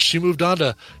work out. She moved on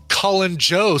to Colin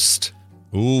Jost.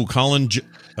 Ooh, I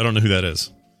don't know who that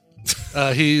is.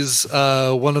 He's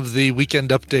one of the Weekend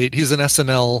Update. He's an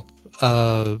SNL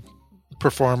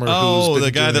performer. Oh,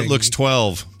 the guy that looks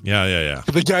 12. Yeah.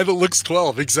 The guy that looks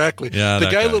 12, exactly. Yeah,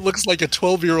 the guy that looks like a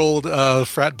 12-year-old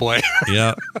frat boy.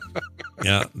 Yeah.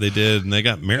 Yeah, they did, and they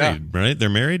got married, right? They're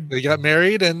married? They got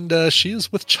married, and she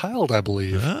is with child, I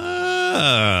believe.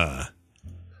 Ah.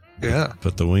 Yeah.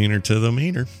 Put the wiener to the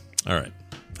meaner. All right.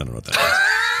 I don't know what that means.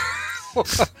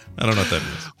 I don't know what that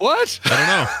means. What?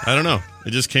 I don't know.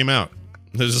 It just came out.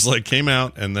 It just came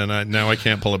out, and then now I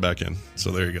can't pull it back in.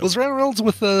 So there you go. Was Ryan Reynolds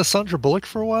with Sandra Bullock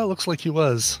for a while? Looks like he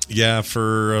was. Yeah,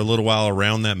 for a little while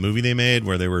around that movie they made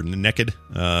where they were naked.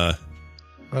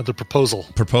 The Proposal.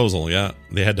 Proposal, yeah.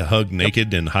 They had to hug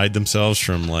naked and hide themselves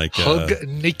from hug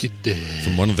naked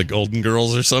from one of the Golden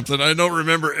Girls or something. I don't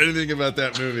remember anything about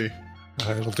that movie.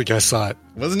 I don't think I saw it.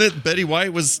 Wasn't it Betty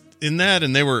White was in that,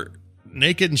 and they were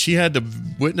naked, and she had to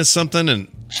witness something, and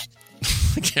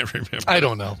I can't remember. I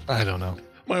don't know.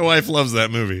 My wife loves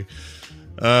that movie.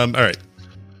 All right.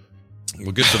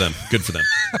 Well, good for them.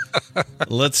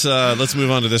 Let's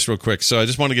move on to this real quick. So I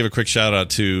just want to give a quick shout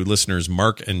out to listeners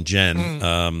Mark and Jen.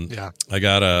 I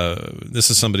got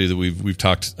this is somebody that we've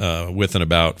talked with and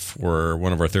about for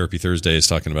one of our Therapy Thursdays,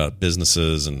 talking about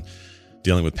businesses and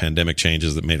dealing with pandemic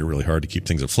changes that made it really hard to keep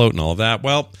things afloat and all of that.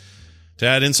 Well, to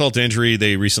add insult to injury,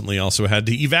 they recently also had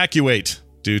to evacuate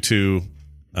due to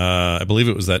I believe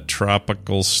it was that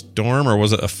tropical storm, or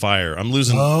was it a fire? I'm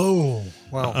losing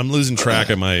track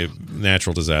of my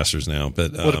natural disasters now.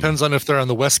 But it depends on if they're on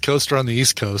the West Coast or on the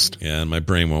East Coast. Yeah, and my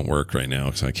brain won't work right now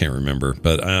because I can't remember.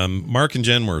 But Mark and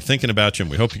Jen, we're thinking about you,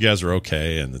 and we hope you guys are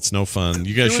okay. And it's no fun.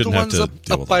 You guys shouldn't have to deal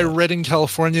with up by Redding,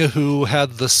 California, who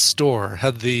had the store,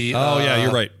 had the. Oh yeah,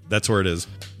 you're right. That's where it is.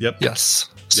 Yep. Yes.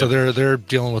 So they're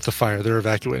dealing with the fire. They're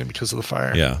evacuating because of the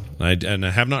fire. Yeah, I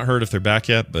have not heard if they're back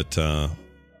yet, but.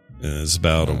 It's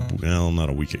about about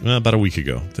a week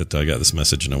ago that I got this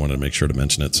message, and I wanted to make sure to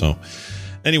mention it. So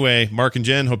anyway, Mark and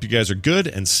Jen, hope you guys are good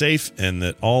and safe, and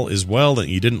that all is well, that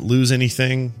you didn't lose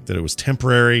anything, that it was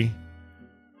temporary,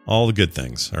 all the good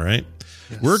things. All right.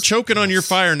 Yes. We're choking on your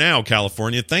fire now,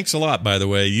 California. Thanks a lot, by the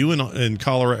way. You in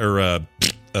Colorado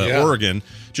or Oregon,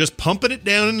 just pumping it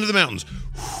down into the mountains.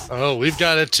 Oh, we've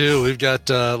got it too. We've got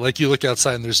you look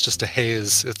outside and there's just a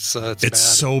haze. It's bad.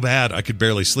 So bad. I could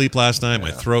barely sleep last night. Yeah.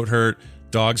 My throat hurt.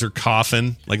 Dogs are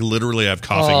coughing. Literally, I have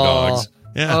coughing dogs.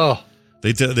 Yeah. Oh.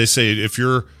 They say if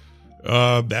you're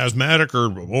asthmatic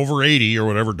or over 80 or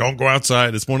whatever, don't go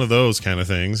outside. It's one of those kind of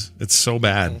things. It's so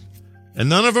bad. And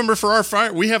none of them are for our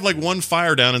fire. We have one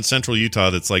fire down in central Utah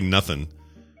that's nothing.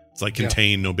 It's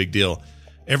contained, no big deal.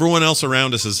 Everyone else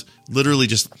around us is literally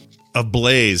just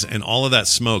ablaze, and all of that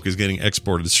smoke is getting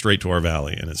exported straight to our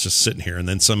valley, and it's just sitting here. And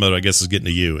then some of it, I guess, is getting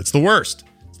to you. It's the worst.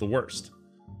 It's the worst.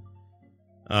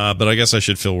 But I guess I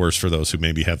should feel worse for those who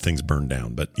maybe have things burned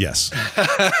down. But yes.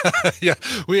 Yeah,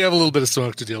 we have a little bit of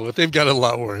smoke to deal with. They've got it a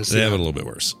lot worse. They have it a little bit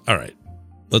worse. All right.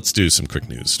 Let's do some quick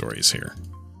news stories here.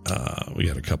 We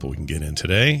got a couple we can get in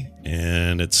today,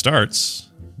 and it starts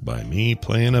by me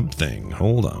playing a thing.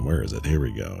 Hold on. Where is it? Here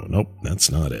we go. Nope, that's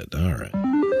not it. All right.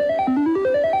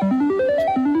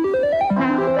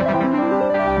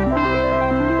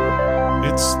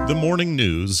 It's the morning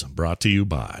news brought to you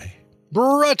by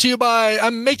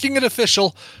I'm making it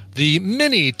official. The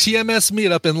mini TMS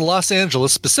meetup in Los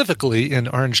Angeles, specifically in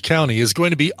Orange County, is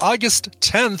going to be August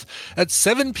 10th at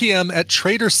 7 p.m. at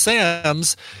Trader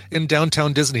Sam's in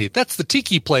downtown Disney. That's the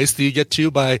tiki place that you get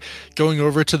to by going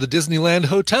over to the Disneyland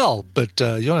Hotel, but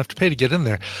you don't have to pay to get in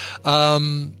there.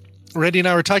 Randy and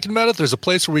I were talking about it. There's a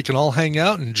place where we can all hang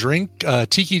out and drink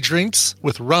tiki drinks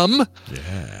with rum.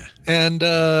 Yeah. And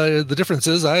the difference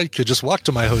is I could just walk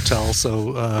to my hotel,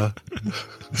 so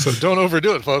don't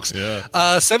overdo it, folks.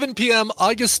 Yeah. 7 p.m.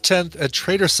 August 10th at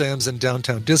Trader Sam's in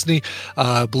downtown Disney.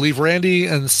 I believe Randy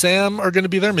and Sam are going to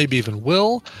be there, maybe even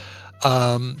Will.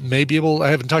 I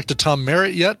haven't talked to Tom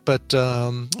Merritt yet, but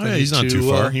he's not too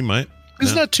far. He might.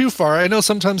 He's not too far. I know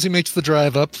sometimes he makes the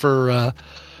drive up for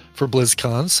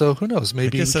BlizzCon, so who knows?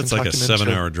 Maybe I guess that's like a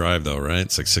 7-hour drive, though, right?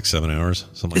 It's like 6-7 hours,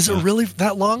 something. Is like that. It really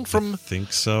that long from? I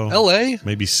think so. L.A.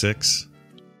 Maybe 6.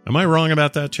 Am I wrong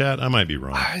about that, Chad? I might be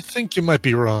wrong. I think you might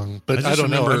be wrong, but I don't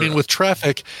know. I mean, with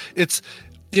traffic, it's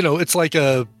like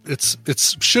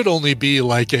it should only be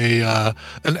like an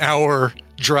hour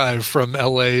drive from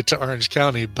L.A. to Orange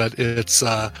County, but it's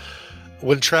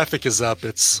when traffic is up,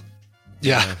 it's.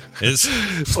 Yeah,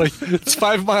 it's like it's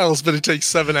 5 miles, but it takes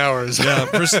 7 hours. Yeah,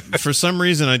 for some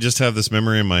reason, I just have this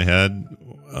memory in my head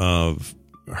of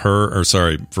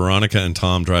Veronica and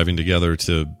Tom driving together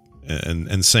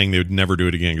and saying they would never do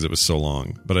it again because it was so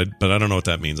long. But I don't know what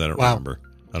that means. I don't remember.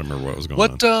 I don't remember what was going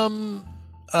on.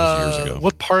 Years ago.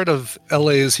 What part of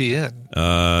LA is he in?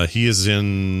 He is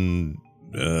in.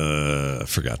 I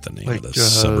forgot the name of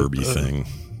this suburby thing.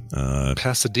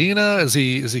 Pasadena? Is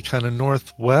he kind of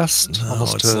northwest? No,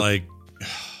 almost it's like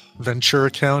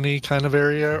Ventura County kind of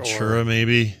area. Ventura,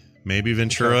 maybe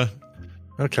Ventura.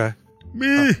 Okay.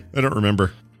 I don't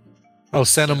remember. Oh,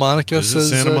 Santa Monica. Is it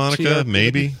Santa Monica?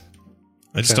 Maybe.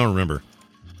 I just don't remember.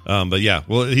 But yeah,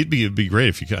 well, it'd be great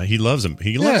if he loves him.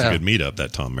 He loves a good meetup.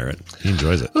 That Tom Merritt, he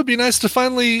enjoys it. It would be nice to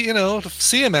finally,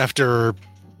 see him after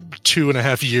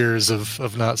 2.5 years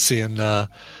of not seeing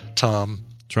Tom.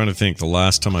 Trying to think, the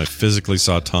last time I physically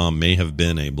saw Tom may have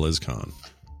been a BlizzCon.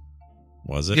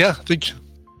 Was it? Yeah, I think.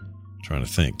 Trying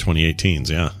to think, 2018's,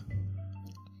 yeah.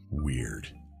 Weird.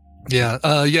 Yeah,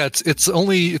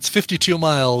 it's 52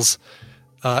 miles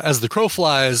as the crow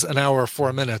flies, an hour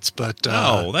 4 minutes, but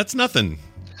that's nothing.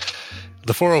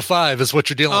 The 405 is what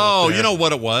you're dealing with. Oh, you know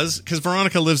what it was? Because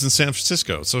Veronica lives in San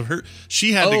Francisco, so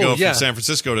she had to go from San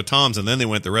Francisco to Tom's, and then they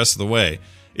went the rest of the way.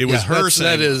 It was her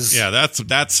saying,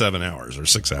 that's 7 hours or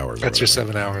 6 hours. That's your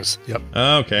 7 hours. Yep.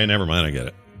 Okay, never mind. I get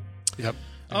it. Yep.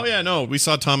 Oh, yeah, no, we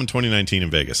saw Tom in 2019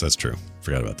 in Vegas. That's true.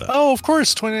 Forgot about that. Oh, of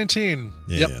course, 2019.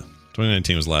 Yeah.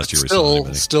 2019 was last year.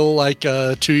 Still like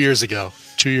 2 years ago.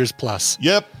 2 years plus.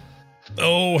 Yep.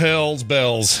 Oh, hell's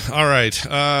bells. All right.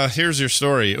 Here's your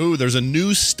story. Ooh, there's a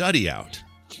new study out.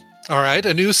 All right,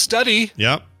 a new study.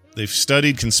 Yep. They've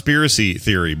studied conspiracy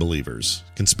theory believers.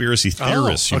 Conspiracy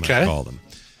theorists, you might call them.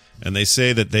 And they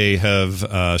say that they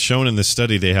have shown in this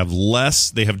study they have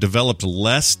developed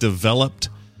less developed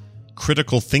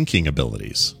critical thinking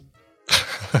abilities.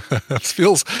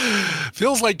 feels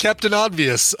like Captain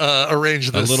Obvious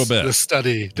arranged this, a little bit. This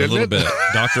study. A little bit.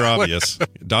 Dr. Obvious.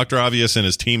 Dr. Obvious and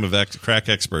his team of crack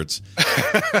experts.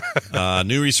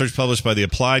 New research published by the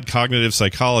Applied Cognitive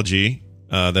Psychology,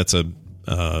 that's a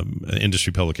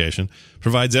industry publication,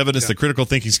 provides evidence that critical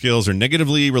thinking skills are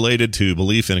negatively related to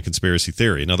belief in a conspiracy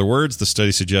theory. In other words, the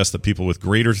study suggests that people with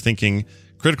greater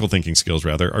critical thinking skills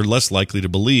are less likely to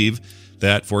believe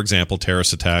that, for example,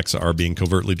 terrorist attacks are being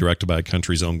covertly directed by a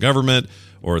country's own government,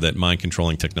 or that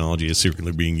mind-controlling technology is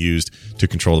secretly being used to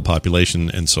control the population,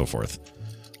 and so forth.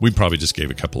 We probably just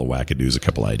gave a couple of wackadoos, a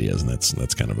couple ideas, and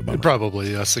that's kind of a bummer.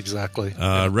 Probably, yes, exactly.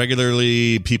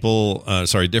 Regularly,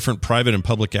 different private and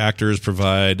public actors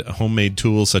provide homemade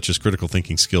tools such as critical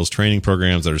thinking skills training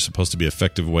programs that are supposed to be an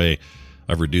effective way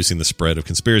of reducing the spread of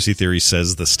conspiracy theories,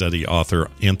 says the study author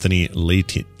Anthony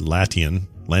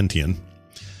Lantian,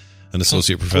 an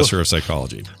associate professor of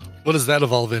psychology. What does that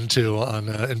evolve into on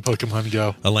in Pokemon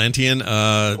Go? Atlantean,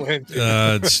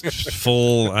 it's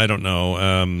full, I don't know,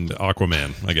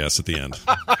 Aquaman, I guess, at the end.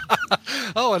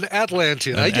 Oh, an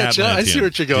Atlantean. I get you. Atlantean. I see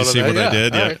what you're going Do you see with what that. I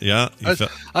did? All Yeah, right. yeah.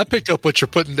 I pick up what you're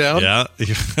putting down. Yeah.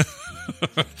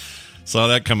 Saw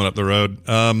that coming up the road.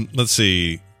 Let's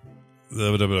see.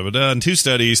 In 2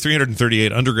 studies,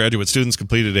 338 undergraduate students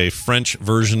completed a French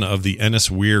version of the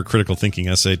Ennis-Weir critical thinking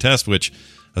essay test, which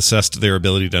assessed their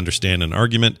ability to understand an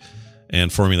argument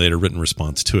and formulate a written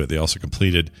response to it. They also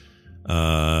completed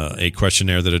a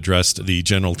questionnaire that addressed the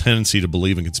general tendency to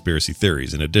believe in conspiracy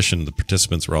theories. In addition, the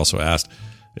participants were also asked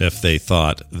if they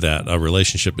thought that a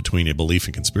relationship between a belief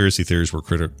in conspiracy theories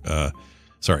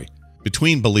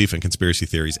between belief in conspiracy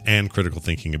theories and critical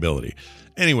thinking ability.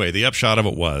 Anyway, the upshot of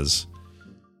it was,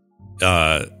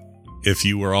 if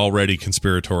you were already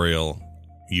conspiratorial,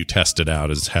 you tested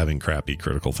out as having crappy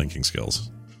critical thinking skills.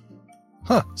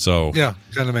 Huh. So yeah,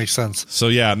 kind of makes sense. So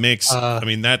yeah, it makes. I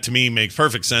mean, that to me makes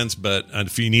perfect sense. But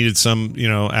if you needed some,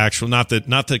 actual, not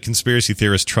that conspiracy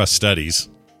theorists trust studies.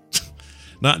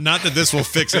 Not that this will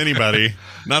fix anybody.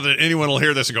 Not that anyone will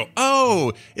hear this and go,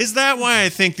 "Oh, is that why I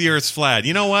think the Earth's flat?"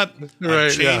 You know what?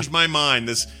 I've changed my mind.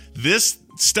 This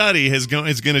study is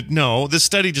going to no. This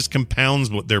study just compounds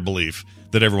their belief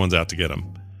that everyone's out to get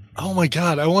them. Oh my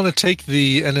God, I want to take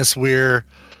the Ennis-Weir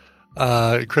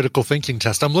critical thinking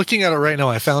test. I'm looking at it right now.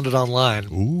 I found it online.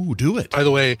 Ooh, do it. By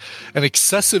the way, an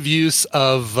excessive use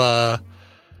of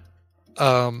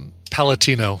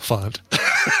Palatino font.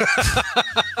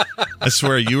 I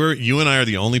swear, you and I are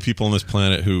the only people on this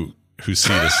planet who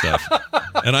see this stuff,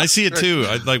 and I see it too.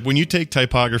 Like when you take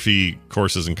typography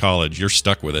courses in college, you're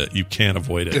stuck with it. You can't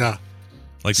avoid it. Yeah.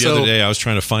 Like the other day, I was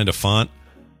trying to find a font.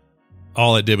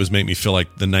 All it did was make me feel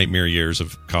like the nightmare years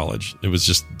of college. It was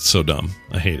just so dumb.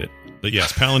 I hate it. But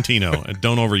yes, Palantino, and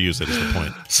don't overuse it is the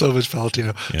point. So much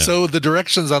Palatino. Yeah. So the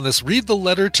directions on this: read the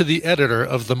letter to the editor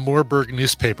of the Moorburg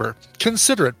newspaper.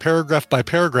 Consider it paragraph by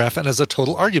paragraph and as a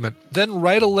total argument. Then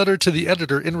write a letter to the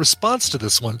editor in response to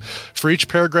this one. For each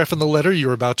paragraph in the letter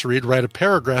you're about to read, write a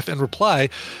paragraph in reply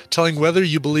telling whether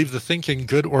you believe the thinking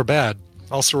good or bad.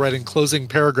 Also write in closing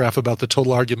paragraph about the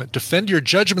total argument. Defend your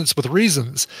judgments with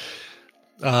reasons.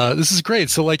 This is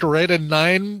great. So write a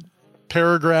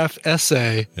 9-paragraph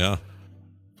essay. Yeah.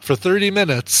 For 30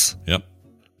 minutes. Yep.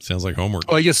 Sounds like homework.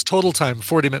 Oh, I guess total time,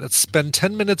 40 minutes. Spend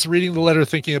 10 minutes reading the letter,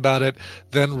 thinking about it,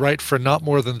 then write for not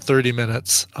more than 30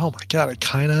 minutes. Oh, my God. I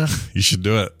kind of... You should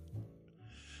do it.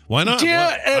 Why not? Dear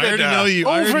editor, I already know you.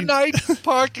 Overnight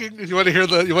parking... You want to hear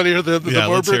the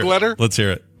Moorburg letter? Let's hear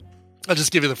it. I'll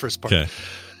just give you the first part. Okay.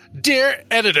 Dear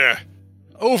editor,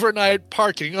 overnight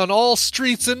parking on all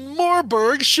streets in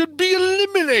Moorburg should be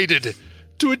eliminated.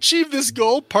 To achieve this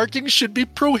goal, parking should be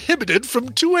prohibited from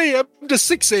 2 a.m. to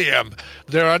 6 a.m.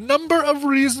 There are a number of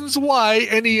reasons why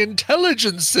any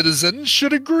intelligent citizen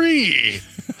should agree.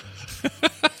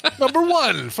 Number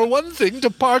 1, for one thing, to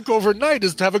park overnight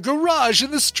is to have a garage in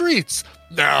the streets.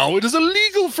 Now, it is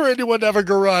illegal for anyone to have a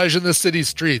garage in the city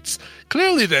streets.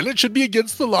 Clearly, then, it should be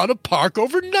against the law to park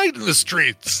overnight in the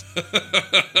streets.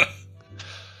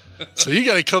 So you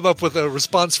got to come up with a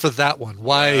response for that one.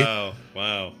 Why?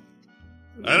 Wow.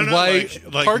 I don't know. Why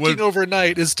parking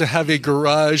overnight is to have a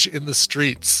garage in the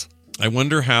streets. I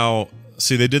wonder how.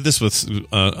 See, they did this with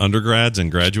undergrads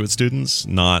and graduate students,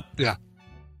 not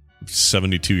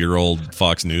 72-year-old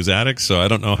Fox News addicts. So I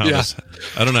don't know how this.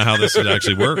 I don't know how this would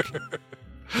actually work.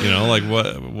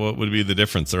 What would be the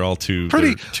difference? They're all too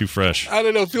fresh. I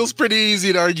don't know. It feels pretty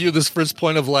easy to argue this first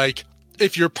point of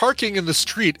if you're parking in the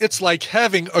street, it's like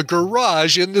having a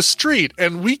garage in the street,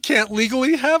 and we can't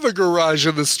legally have a garage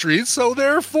in the street, so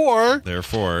therefore,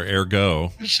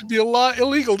 ergo, it should be a law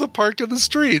illegal to park in the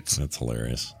streets. That's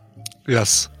hilarious.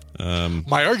 Yes.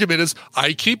 My argument is,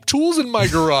 I keep tools in my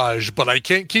garage, but I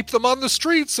can't keep them on the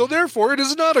street, so therefore it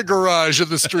is not a garage in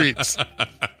the streets.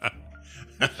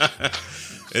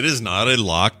 It is not a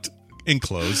locked,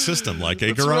 enclosed system like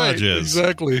a garage is.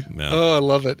 Exactly. Yeah. Oh, I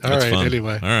love it. All right. Fun.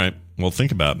 Anyway. All right. Well,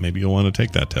 think about it. Maybe you'll want to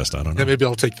take that test. I don't know. Yeah, maybe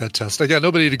I'll take that test. I got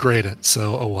nobody to grade it,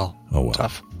 so oh well.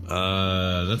 Tough.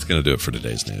 That's going to do it for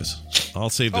today's news.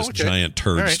 I'll save this giant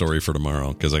turd story for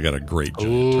tomorrow because I got a great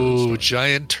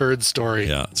giant turd story.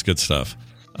 Yeah, it's good stuff.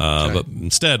 But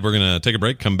instead, we're going to take a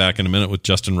break, come back in a minute with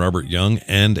Justin Robert Young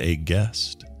and a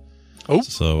guest.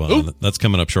 That's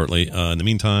coming up shortly. In the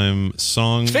meantime,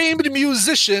 famed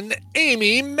musician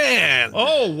Amy Mann.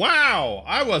 Oh, wow.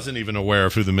 I wasn't even aware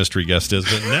of who the mystery guest is,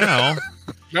 but now...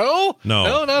 No,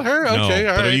 not her. Okay,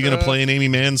 all right. But are you going to play an Amy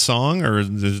Mann song? Or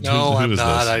no, I'm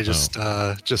not. I just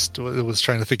was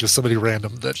trying to think of somebody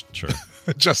random that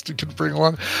Justin could bring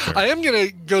along. Sure. I am going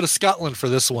to go to Scotland for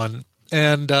this one.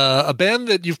 and a band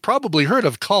that you've probably heard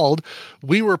of called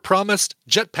We Were Promised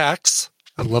Jetpacks.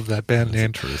 I love that band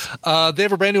name. They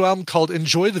have a brand new album called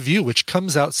Enjoy the View, which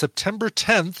comes out September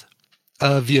 10th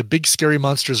via Big Scary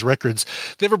Monsters Records.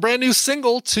 They have a brand new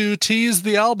single to tease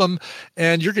the album,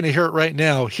 and you're going to hear it right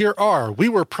now. Here are We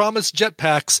Were Promised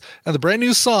Jetpacks and the brand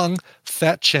new song,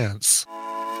 Fat Chance.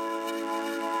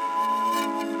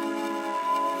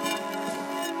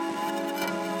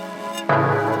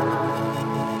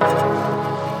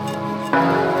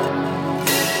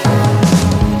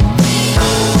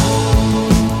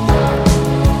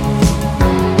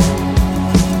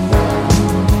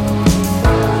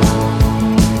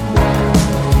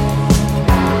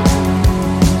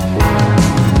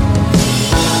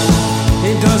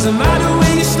 Doesn't matter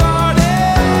where you started.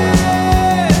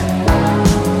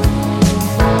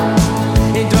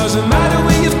 It doesn't matter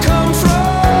where you've come from.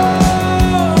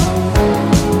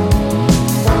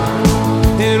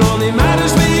 It only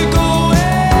matters where you're going.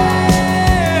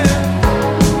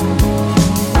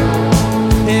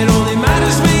 It only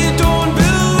matters where you don't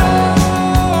belong.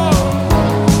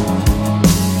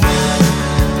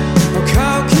 I'll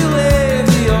calculate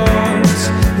the odds,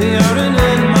 they aren't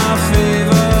in my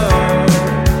favor.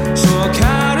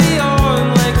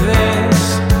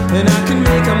 And I can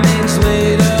make amends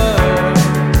later.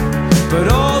 But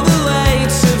all the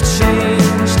lights have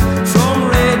changed from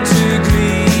red to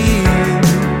green.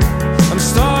 I'm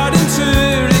starting to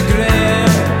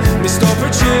regret missed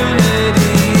opportunities.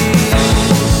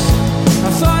 I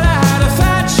thought I had a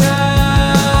fat chance,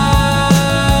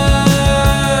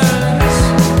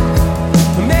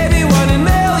 maybe 1 in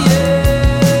millions.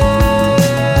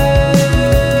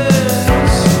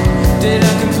 Did I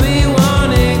complete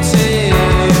 180?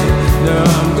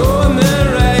 I'm going the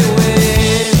right way.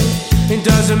 It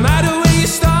doesn't matter where you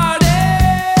started.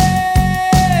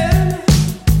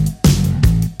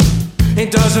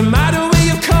 It doesn't matter where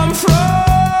you've come from.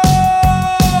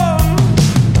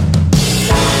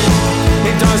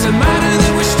 It doesn't matter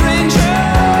that we're strangers.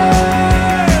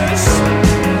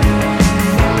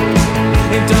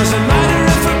 It doesn't matter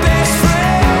if we're best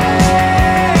friends.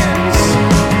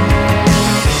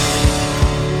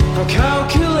 I'll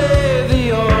calculate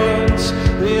the odds,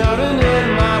 they aren't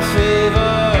in my favor.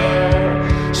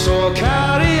 So I'll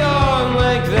carry on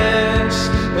like this,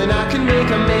 and I can make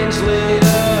amends later.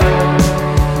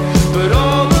 But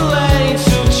all the lights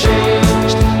have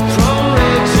changed from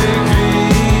red to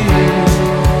green.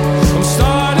 I'm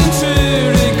starting to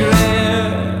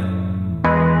regret.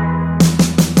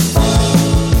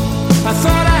 I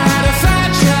thought I had a fat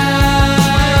chance,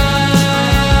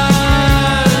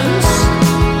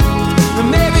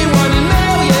 maybe 1 in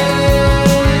millions.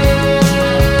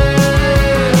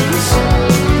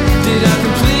 Did I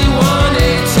complete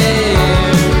 180?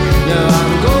 Now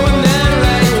I'm going the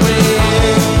right way.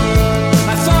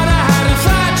 I thought I had a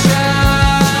fat chance,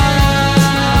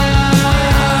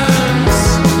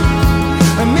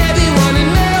 maybe 1 in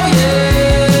millions.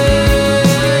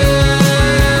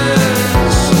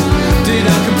 Did I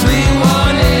complete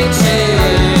 180?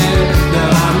 Now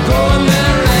I'm going the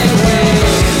right way.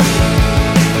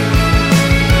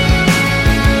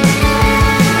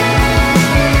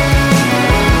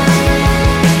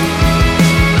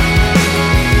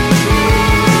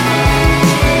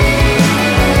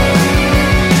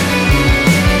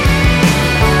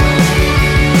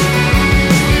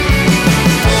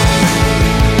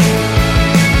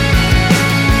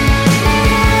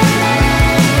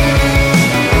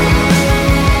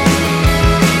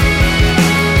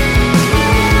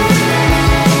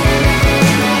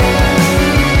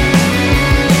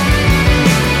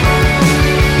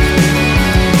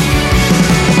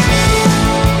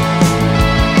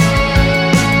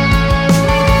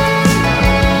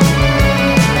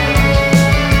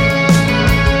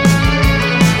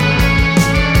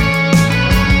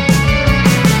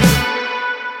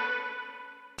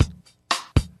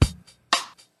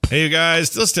 Hey, you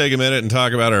guys, let's take a minute and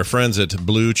talk about our friends at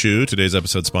Blue Chew. Today's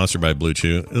episode sponsored by Blue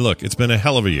Chew. Look, it's been a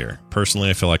hell of a year. Personally,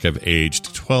 I feel like I've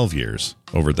aged 12 years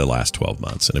over the last 12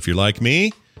 months. And if you're like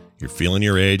me, you're feeling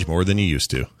your age more than you used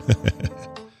to.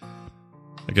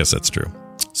 I guess that's true.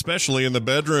 Especially in the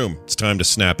bedroom. It's time to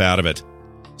snap out of it.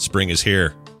 Spring is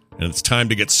here, and it's time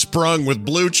to get sprung with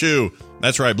Blue Chew.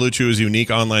 That's right, Blue Chew is a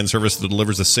unique online service that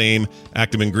delivers the same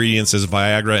active ingredients as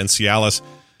Viagra and Cialis,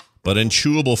 but in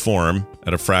chewable form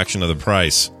at a fraction of the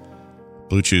price.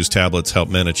 Blue Chew's tablets help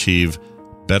men achieve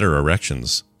better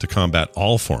erections to combat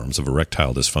all forms of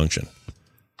erectile dysfunction.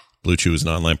 Blue Chew is an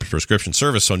online prescription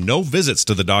service, so no visits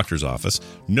to the doctor's office,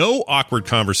 no awkward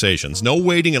conversations, no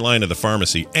waiting in line at the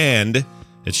pharmacy, and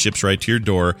it ships right to your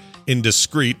door in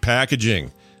discreet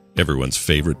packaging. everyone's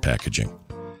favorite packaging.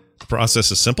 The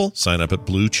process is simple. Sign up at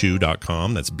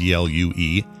bluechew.com. That's BLUECHEU,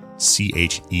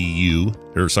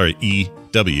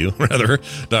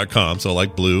 .com. So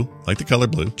like blue, like the color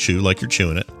blue, chew like you're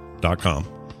chewing it.com.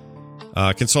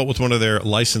 Consult with one of their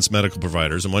licensed medical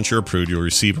providers, and once you're approved, you'll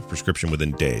receive a prescription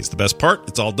within days. The best part,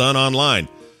 it's all done online.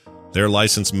 Their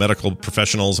licensed medical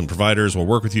professionals and providers will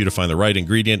work with you to find the right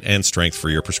ingredient and strength for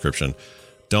your prescription.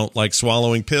 Don't like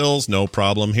swallowing pills? No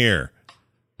problem here.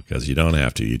 Because you don't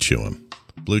have to, you chew them.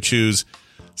 Blue Chew's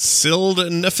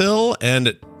sildenafil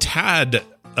and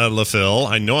tadalafil.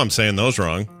 I know I'm saying those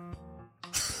wrong.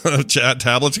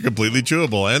 Tablets are completely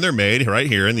chewable, and they're made right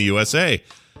here in the USA.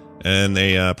 And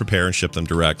they prepare and ship them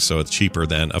direct, so it's cheaper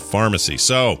than a pharmacy.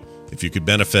 So if you could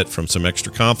benefit from some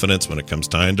extra confidence when it comes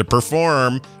time to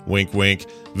perform, wink, wink,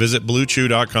 visit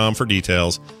bluechew.com for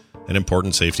details and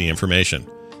important safety information.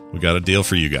 We got a deal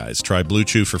for you guys. Try Blue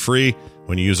Chew for free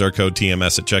when you use our code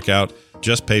TMS at checkout.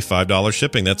 Just pay $5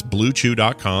 shipping. That's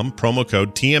bluechew.com, promo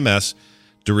code TMS,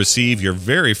 to receive your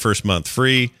very first month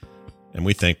free. And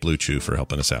we thank Blue Chew for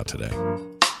helping us out today.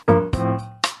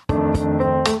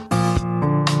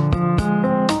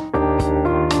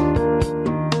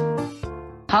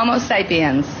 Homo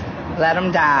sapiens, let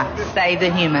them die. Save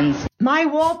the humans. My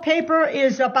wallpaper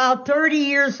is about 30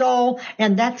 years old,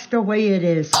 and that's the way it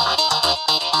is.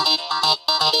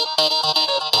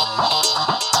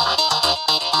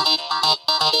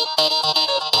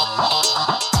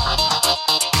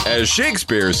 As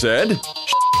Shakespeare said,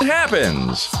 shit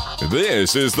happens.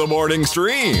 This is the morning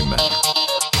stream.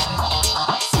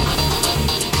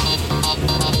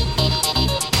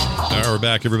 We're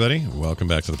back, everybody. Welcome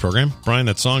back to the program. Brian,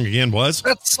 that song again was?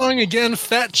 That song again,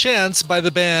 Fat Chance by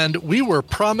the band We Were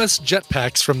Promised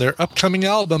Jetpacks from their upcoming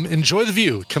album, Enjoy the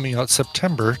View, coming out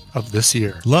September of this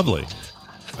year. Lovely.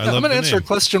 I'm going to answer a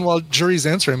question while Jury's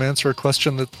answering. I'm going to answer a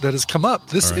question that has come up.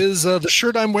 This is the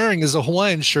shirt I'm wearing is a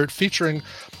Hawaiian shirt featuring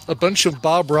a bunch of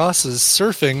Bob Ross's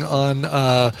surfing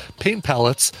on paint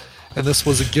palettes. And this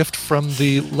was a gift from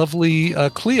the lovely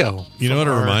Cleo. You know what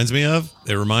it reminds me of?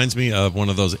 It reminds me of one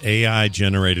of those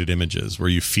AI-generated images where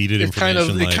you feed it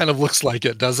information. It kind of looks like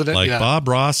it, doesn't it? Like Bob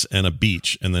Ross and a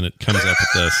beach, and then it comes up with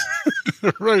this.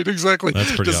 Right, exactly.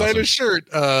 That's pretty Design awesome. a shirt.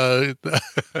 Yeah,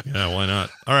 why not?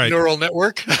 All right. Neural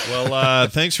network. Well,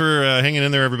 thanks for hanging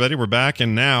in there, everybody. We're back,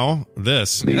 and now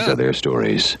this. These are their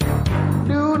stories.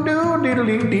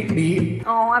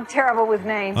 Oh, I'm terrible with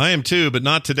names. I am too, but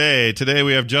not today. Today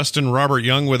we have Justin Robert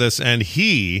Young with us, and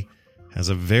he has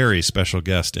a very special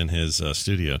guest in his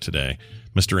studio today,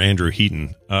 Mr. Andrew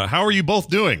Heaton. How are you both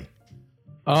doing?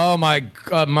 Oh my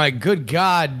good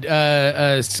God,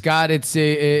 Scott!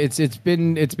 It's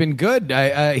been good.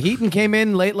 Heaton came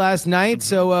in late last night,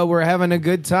 so we're having a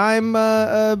good time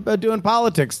doing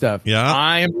politics stuff. Yeah,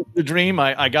 I am the dream.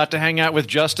 I got to hang out with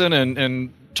Justin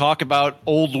and talk about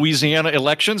old Louisiana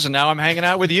elections, and now I'm hanging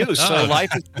out with you. So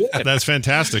life is good. That's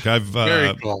fantastic.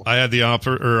 Very cool. I had the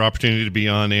opportunity to be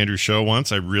on Andrew's show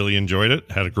once. I really enjoyed it.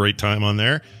 Had a great time on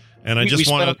there. And we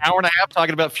spent an hour and a half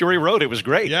talking about Fury Road. It was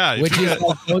great. Yeah, which is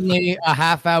only a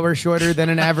half hour shorter than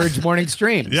an average morning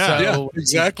stream. Yeah,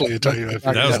 exactly. That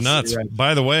was nuts. Right.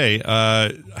 By the way,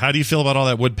 how do you feel about all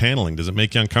that wood paneling? Does it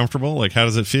make you uncomfortable? Like, how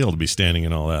does it feel to be standing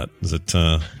in all that? Is it?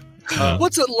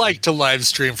 What's it like to live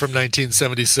stream from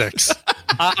 1976?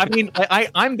 I mean,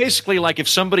 I'm basically like if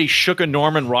somebody shook a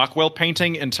Norman Rockwell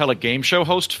painting until a game show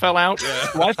host fell out.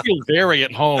 Yeah. So I feel very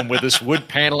at home with this wood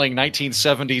paneling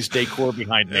 1970s decor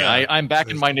behind me. Yeah. I'm back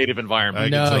in my native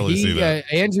environment.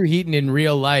 Andrew Heaton in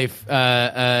real life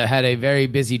had a very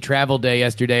busy travel day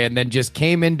yesterday and then just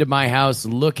came into my house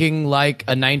looking like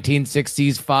a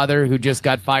 1960s father who just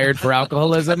got fired for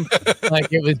alcoholism.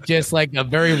 Like it was just like a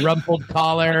very rumpled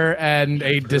collar and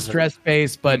a distressed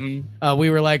face, but we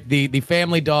were like the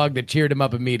family dog that cheered him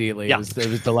up immediately. Yeah. It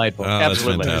was delightful.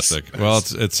 Absolutely fantastic. Well,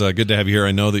 it's good to have you here.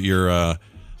 I know that you're on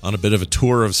a bit of a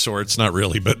tour of sorts. Not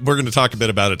really, but we're going to talk a bit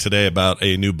about it today, about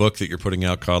a new book that you're putting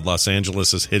out called Los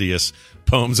Angeles is Hideous,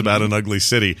 Poems About an Ugly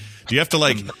City. Do you have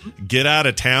to get out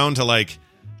of town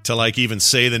to even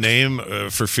say the name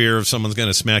for fear of someone's going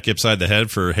to smack you upside the head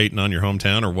for hating on your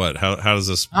hometown, or what? How does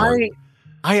this work?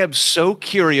 I am so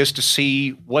curious to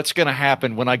see what's going to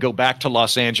happen when I go back to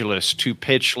Los Angeles to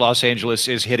pitch Los Angeles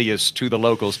is Hideous to the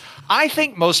locals. I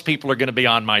think most people are going to be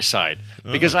on my side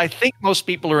because I think most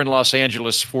people are in Los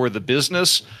Angeles for the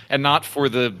business and not for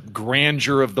the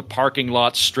grandeur of the parking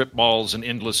lots, strip malls, and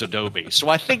endless Adobe. So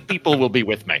I think people will be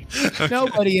with me.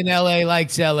 Nobody in L.A.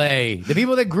 likes L.A. The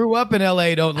people that grew up in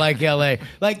L.A. don't like L.A.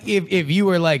 Like if you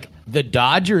were like, the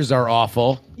Dodgers are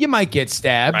awful, you might get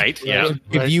stabbed. Right, yeah.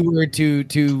 If you were to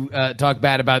talk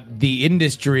bad about the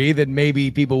industry, then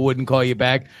maybe people wouldn't call you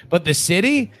back. But the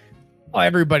city,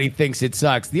 everybody thinks it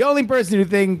sucks. The only person who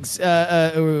thinks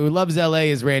who loves LA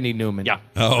is Randy Newman. Yeah.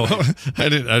 Oh, I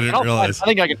didn't realize. I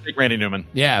think I can take Randy Newman.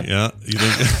 Yeah. Yeah. You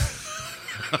think?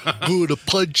 Gonna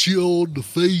punch you on the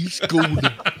face.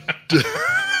 Gonna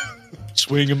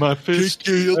swinging my fist.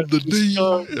 Kick you in the knee.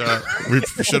 Yeah.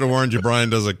 We should have warned you. Brian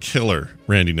does a killer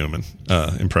Randy Newman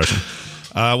impression.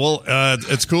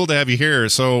 It's cool to have you here.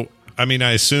 So, I mean,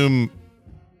 I assume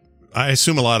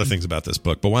a lot of things about this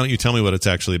book, but why don't you tell me what it's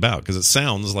actually about? Because it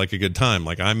sounds like a good time.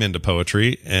 Like, I'm into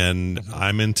poetry and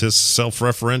I'm into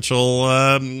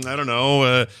self-referential, I don't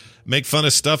know, make fun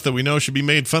of stuff that we know should be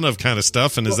made fun of kind of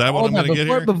stuff. And is that what I'm going to get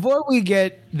here? Before we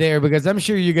get there, because I'm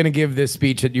sure you're going to give this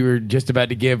speech that you were just about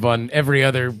to give on every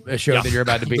other show that you're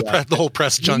about to be on. The whole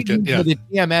press junket. For the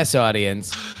TMS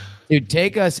audience, to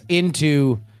take us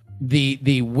into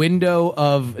the window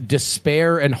of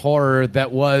despair and horror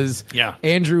that was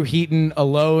Andrew Heaton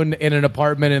alone in an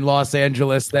apartment in Los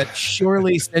Angeles that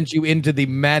surely sent you into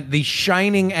the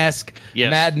Shining-esque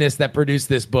madness that produced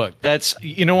this book. That's,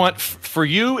 you know what, for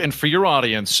you and for your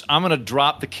audience, I'm going to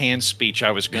drop the canned speech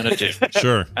I was going to do.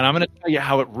 Sure. And I'm going to tell you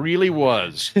how it really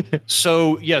was.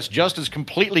 So, yes, Justin's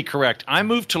completely correct. I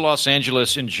moved to Los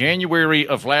Angeles in January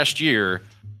of last year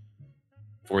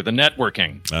for the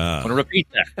networking. I'm going to repeat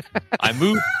that. I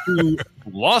moved to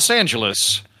Los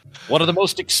Angeles, one of the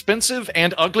most expensive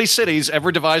and ugly cities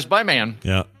ever devised by man,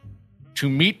 to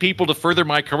meet people to further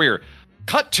my career.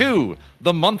 Cut to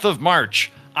the month of March.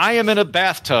 I am in a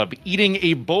bathtub eating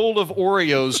a bowl of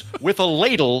Oreos with a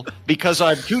ladle because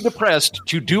I'm too depressed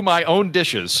to do my own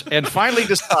dishes, and finally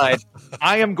decide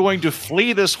I am going to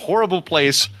flee this horrible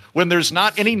place when there's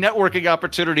not any networking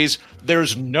opportunities.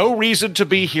 There's no reason to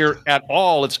be here at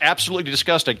all. It's absolutely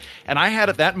disgusting. And I had,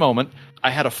 at that moment, I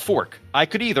had a fork. I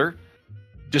could either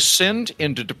descend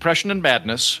into depression and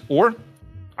madness, or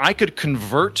I could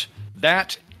convert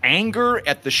that anger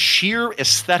at the sheer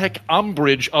aesthetic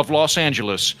umbrage of Los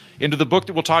Angeles into the book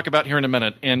that we'll talk about here in a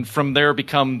minute, and from there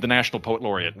become the National Poet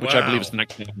Laureate, which I believe is the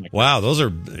next thing. Wow, those are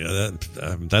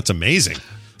that's amazing.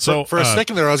 So for a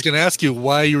second there, I was going to ask you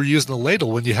why you were using a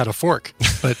ladle when you had a fork,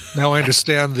 but now I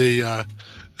understand the.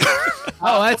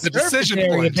 That's the decision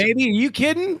area, point. baby. Are you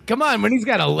kidding? Come on, when he's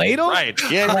got a ladle, right?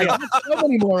 Yeah. So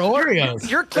many more Oreos.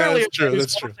 You're clearly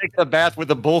That's true. Take a bath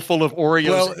with a bowl full of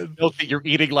Oreos and milk that you're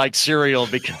eating like cereal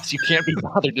because you can't be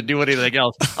bothered to do anything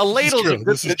else. A ladle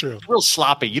this is true. Real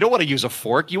sloppy. You don't want to use a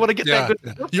fork. You want to get that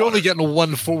good. You're only getting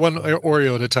one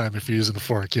Oreo at a time if you're using a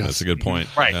fork. Yes, that's a good point.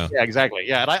 Right? Yeah, exactly.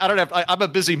 Yeah, and I don't have. I'm a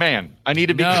busy man. I need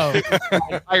to be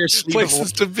entire sleeve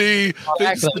places to be,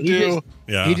 things to do.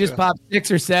 He just pops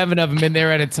 6 or 7 of them in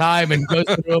there at a time and goes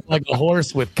through them like a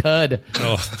horse with cud.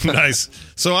 Oh, nice.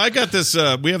 So I got this.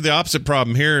 We have the opposite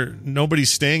problem here. Nobody's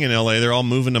staying in LA. They're all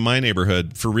moving to my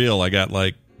neighborhood. For real. I got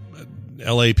like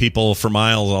LA people for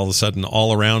miles all of a sudden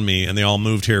all around me, and they all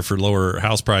moved here for lower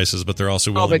house prices, but they're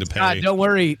also willing to pay. Scott, don't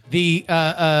worry. The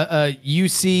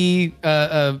UC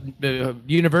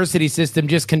university system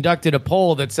just conducted a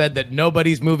poll that said that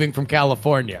nobody's moving from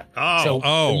California.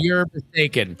 So you're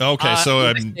mistaken. Okay, so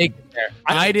I'm mistaken there.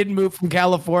 I didn't move from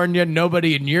California.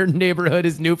 Nobody in your neighborhood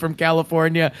is new from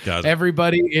California.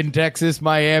 Everybody in Texas,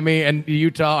 Miami, and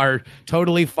Utah are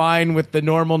totally fine with the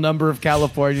normal number of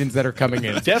Californians that are coming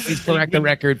in. Please correct the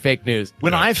record. Fake news.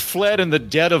 When I fled in the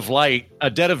dead of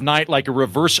night, like a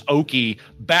reverse Okie,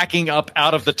 backing up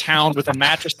out of the town with a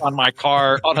mattress on my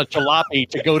car on a jalopy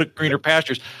to go to greener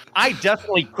pastures, I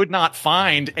definitely could not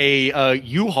find a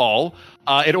U-Haul.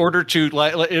 In order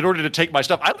to take my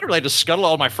stuff, I literally had to scuttle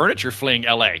all my furniture fleeing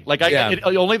LA.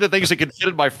 Only the things that could fit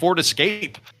in my Ford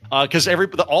Escape, because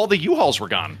all the U-Hauls were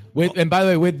gone. And by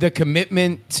the way, with the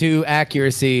commitment to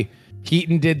accuracy,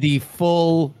 Heaton did the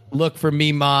full "Look for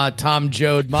Me, Ma" Tom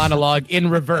Joad monologue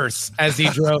in reverse as he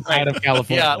drove out of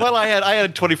California. Yeah, well, I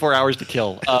had 24 hours to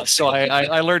kill, so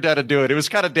I learned how to do it. It was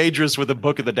kind of dangerous with a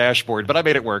book in the dashboard, but I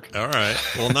made it work. All right,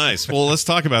 well, nice. Well, let's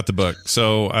talk about the book.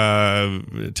 So,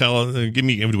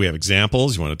 do we have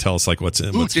examples? You want to tell us like what's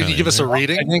in? Can you give us a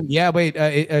reading?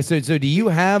 So do you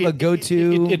have a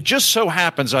go-to? It just so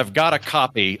happens I've got a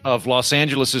copy of Los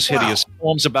Angeles' Hideous,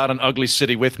 Poems About an Ugly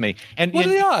City with me. And what are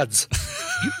the odds?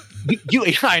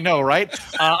 I know, right?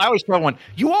 I always tell one.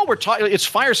 You all were talking. It's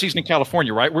fire season in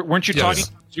California, right? Weren't you talking?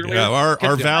 Yeah,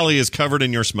 our valley is covered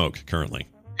in your smoke currently.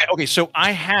 Okay, so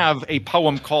I have a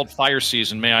poem called "Fire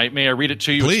Season." May I read it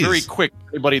to you? Please. It's very quick.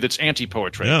 Anybody that's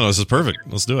anti-poetry. Yeah, this is perfect.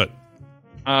 Let's do it.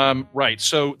 Right.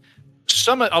 So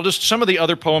some of the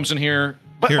other poems in here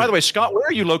By the way, Scott, where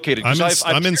are you located?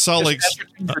 I'm in Salt Lake.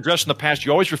 Your address in the past,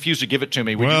 you always refuse to give it to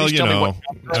me. Would Well, you tell me what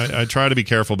I try to be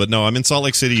careful, but no, I'm in Salt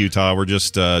Lake City, Utah. We're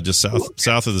just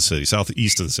south of the city,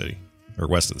 southeast of the city, or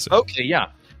west of the city. Okay, yeah.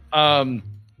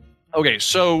 Okay,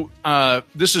 so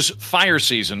this is fire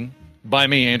season by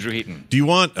me, Andrew Heaton. Do you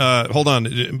want? Hold on.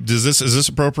 Is this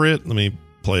appropriate? Let me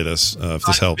play this. If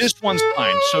this helps. This one's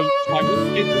fine. So a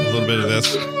little bit of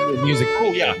this music.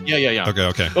 Oh yeah.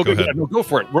 Okay. Go ahead. Yeah, go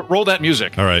for it. Roll that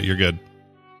music. All right, you're good.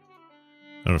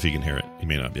 I don't know if you can hear it. You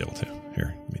may not be able to.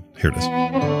 Here it is.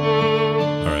 All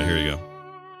right, here you go.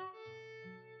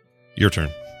 Your turn.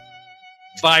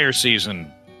 Fire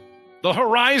season. The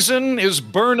horizon is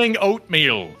burning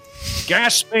oatmeal,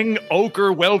 gasping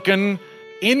ochre welkin,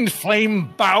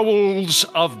 inflamed bowels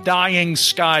of dying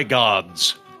sky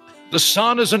gods. The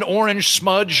sun is an orange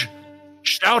smudge,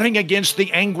 shouting against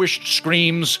the anguished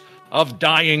screams of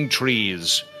dying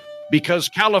trees, because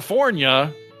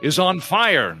California is on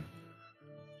fire.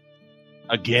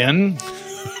 Again, in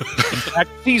fact,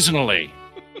 seasonally.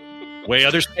 Way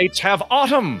other states have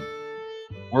autumn,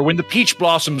 or when the peach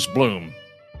blossoms bloom.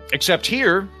 Except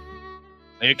here,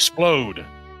 they explode.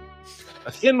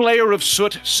 A thin layer of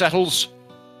soot settles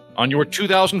on your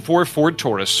 2004 Ford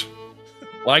Taurus,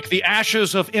 like the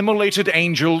ashes of immolated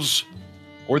angels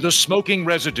or the smoking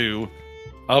residue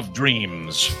of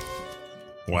dreams.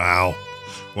 Wow.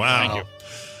 Thank you.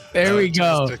 There we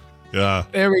go. Yeah.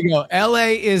 There we go.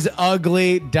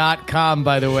 LAisugly.com,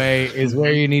 by the way, is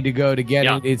where you need to go to get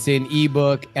it. It's in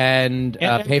ebook and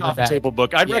paperback. Coffee table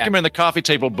book. I'd recommend the coffee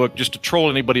table book just to troll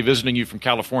anybody visiting you from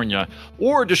California,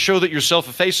 or to show that you're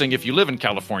self-effacing if you live in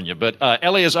California. But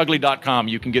LAisugly.com,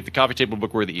 you can get the coffee table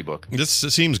book or the ebook. This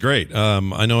seems great.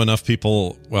 I know enough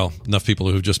people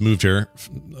who've just moved here.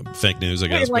 Fake news, I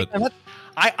guess. But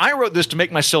I wrote this to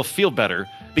make myself feel better,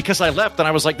 because I left and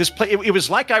I was like, this play. It was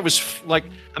like I was like,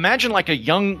 imagine like a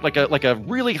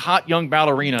really hot young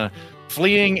ballerina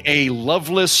fleeing a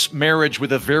loveless marriage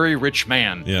with a very rich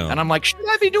man. Yeah. And I'm like, should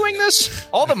I be doing this?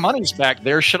 All the money's back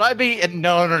there. Should I be? And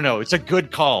no. It's a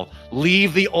good call.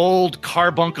 Leave the old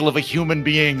carbuncle of a human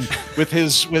being with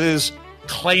his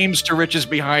claims to riches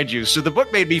behind you. So the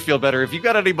book made me feel better. If you've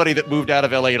got anybody that moved out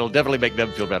of LA, it'll definitely make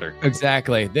them feel better.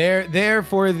 Exactly. They're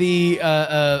for the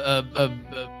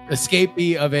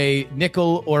escapee of a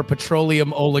nickel or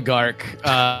petroleum oligarch,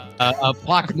 a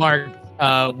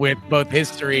pockmark with both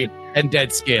history and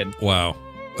dead skin. Wow.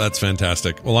 That's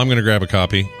fantastic. Well, I'm going to grab a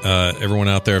copy. Everyone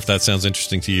out there, if that sounds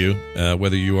interesting to you,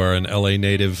 whether you are an LA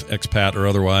native, expat, or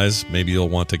otherwise, maybe you'll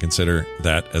want to consider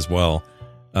that as well.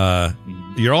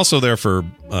 You're also there for,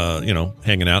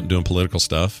 hanging out and doing political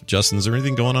stuff. Justin, is there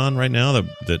anything going on right now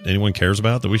that anyone cares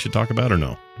about that we should talk about, or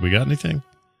no? We got anything?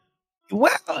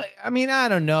 Well, I mean, I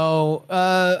don't know.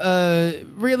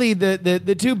 Really,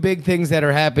 the two big things that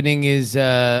are happening is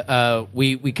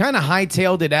we kind of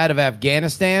hightailed it out of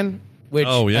Afghanistan, which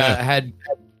had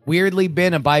weirdly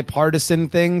been a bipartisan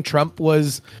thing. Trump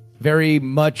was very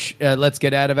much let's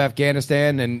get out of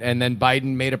Afghanistan, and then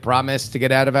Biden made a promise to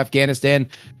get out of Afghanistan.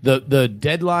 The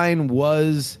deadline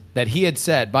was that he had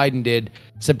set, Biden did,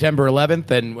 September 11th,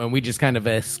 and when we just kind of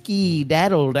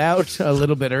ski-daddled out a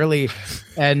little bit early.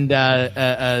 And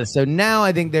so now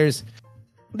I think there's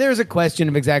a question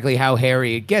of exactly how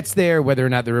hairy it gets there, whether or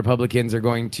not the Republicans are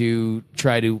going to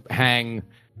try to hang,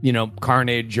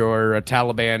 carnage or a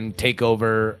Taliban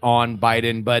takeover on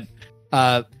Biden. But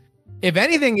if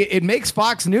anything, it makes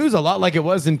Fox News a lot like it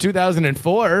was in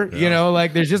 2004. Yeah.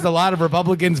 Like there's just a lot of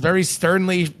Republicans very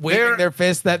sternly waving their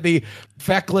fists that the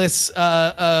feckless,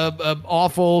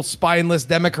 awful, spineless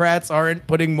Democrats aren't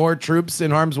putting more troops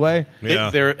in harm's way. Yeah.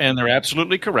 They're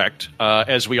absolutely correct.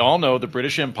 As we all know, the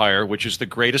British Empire, which is the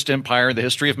greatest empire in the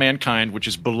history of mankind, which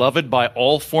is beloved by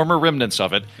all former remnants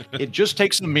of it, it just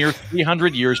takes a mere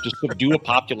 300 years to subdue a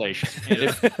population. And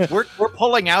if we're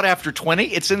pulling out after 20,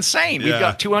 it's insane. We've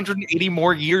got 280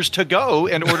 more years to go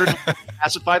in order to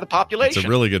pacify the population. It's a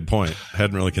really good point.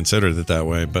 Hadn't really considered it that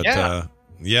way, but I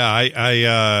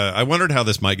wondered how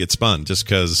this might get spun, just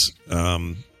because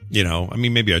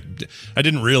maybe I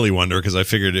didn't really wonder, because I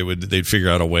figured they'd figure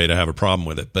out a way to have a problem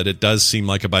with it, but it does seem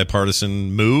like a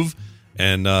bipartisan move.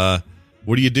 And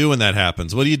what do you do when that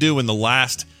happens? What do you do when the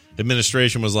last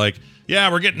administration was like, yeah,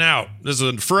 we're getting out, this is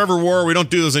a forever war, we don't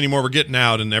do this anymore, we're getting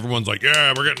out, and everyone's like,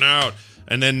 yeah, we're getting out,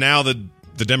 and then now the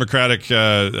Democratic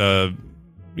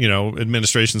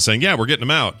administration saying, yeah, we're getting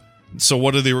them out. So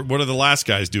what do the last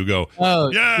guys do? Go,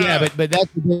 but that's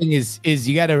the thing is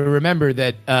you got to remember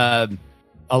that a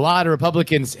lot of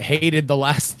Republicans hated the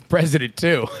last president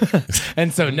too,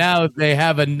 and so now they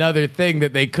have another thing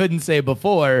that they couldn't say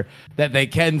before that they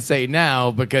can say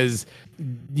now, because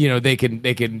they can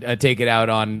take it out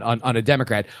on a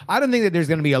Democrat. I don't think that there's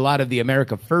going to be a lot of the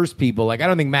America First people. Like, I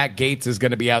don't think Matt Gaetz is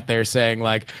going to be out there saying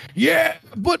like, yeah,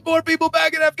 put more people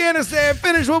back in Afghanistan,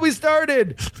 finish what we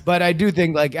started. But I do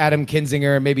think like Adam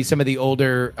Kinzinger and maybe some of the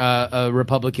older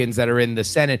Republicans that are in the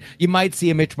Senate, you might see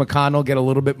a Mitch McConnell get a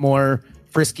little bit more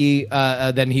frisky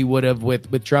than he would have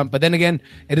with Trump. But then again,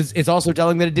 it's also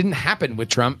telling that it didn't happen with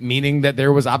Trump, meaning that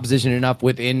there was opposition enough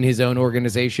within his own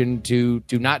organization to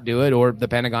not do it, or the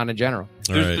Pentagon in general.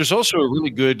 There's also a really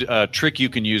good trick you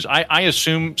can use. I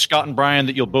assume, Scott and Brian,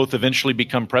 that you'll both eventually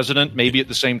become president, maybe at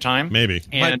the same time. Maybe.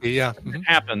 And might be, yeah. When it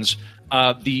happens,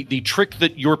 the trick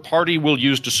that your party will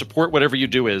use to support whatever you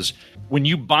do is when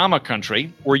you bomb a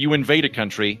country or you invade a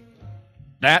country,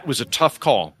 that was a tough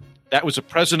call. That was a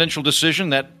presidential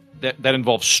decision that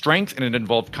involved strength and it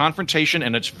involved confrontation,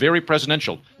 and it's very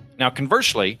presidential. Now,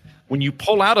 conversely, when you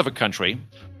pull out of a country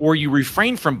or you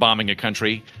refrain from bombing a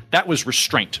country, that was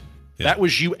restraint. Yeah. That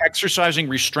was you exercising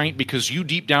restraint because you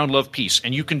deep down love peace.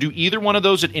 And you can do either one of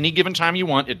those at any given time you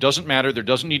want. It doesn't matter. There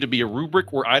doesn't need to be a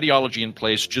rubric or ideology in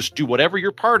place. Just do whatever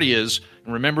your party is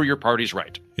and remember your party's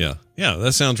right. Yeah. Yeah,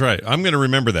 that sounds right. I'm going to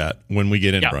remember that when we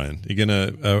get in, Brian. You're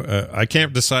going to I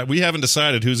can't decide. We haven't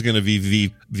decided who's going to be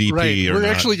VP right. or We're not.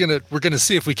 actually going to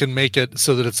see if we can make it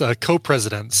so that it's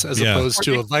co-presidents as opposed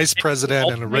to a vice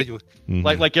president and a regular.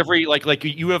 Mm-hmm. Like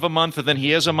you have a month and then he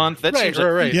has a month. That seems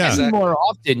right. Yeah. Exactly. More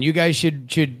often, you guys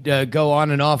should go on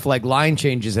and off like line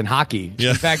changes in hockey.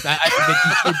 Yeah. In fact, I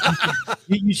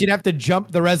think you should have to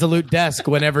jump the resolute desk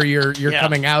whenever you're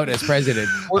coming out as president.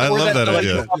 I love that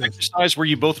idea. Exercise where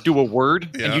you both do a word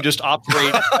and you just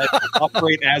operate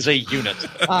as a unit.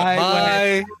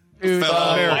 Bye.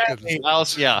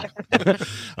 Americans. Yeah.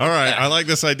 All right. I like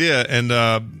this idea. And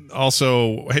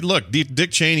also, hey, look,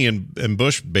 Dick Cheney and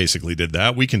Bush basically did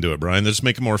that. We can do it, Brian. Let's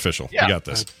make it more official. Yeah. We got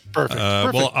this. Perfect.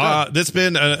 It's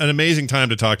been an amazing time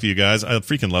to talk to you guys. I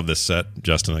freaking love this set,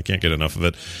 Justin. I can't get enough of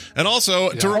it. And also,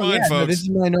 to remind folks. This is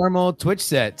my normal Twitch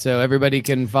set, so everybody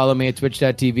can follow me at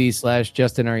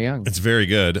twitch.tv/JustinRYoung. It's very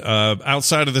good.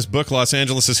 Outside of this book, Los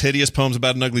Angeles is Hideous, Poems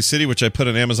About an Ugly City, which I put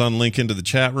an Amazon link into the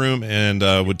chat room and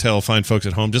would tell fine folks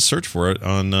at home, just search for it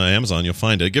on Amazon. You'll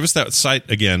find it. Give us that site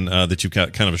again that you've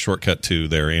got kind of a shortcut to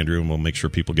there, Andrew, and we'll make sure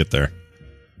people get there.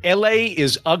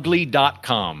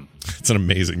 LAisugly.com. It's an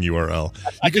amazing URL.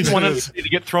 I didn't want to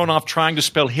get thrown off trying to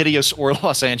spell hideous or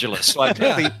Los Angeles. So I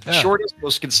think the shortest,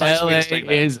 most concise way to say that.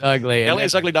 LA is ugly.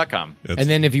 LAisugly.com. And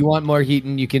then if you want more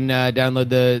Heaton, you can download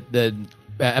the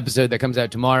episode that comes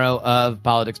out tomorrow of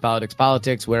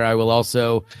Politics, where I will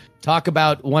also talk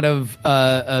about one of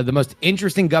the most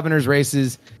interesting governor's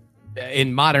races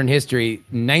in modern history.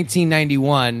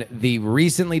 1991, the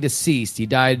recently deceased, he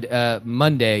died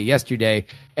yesterday,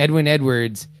 Edwin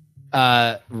Edwards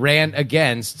ran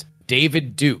against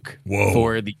David Duke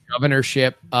for the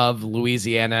governorship of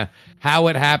Louisiana. How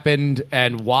it happened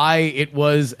and why it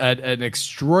was an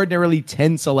extraordinarily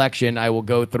tense election, I will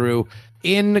go through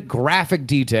in graphic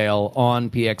detail on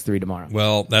PX3 tomorrow.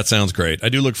 Well, that sounds great. I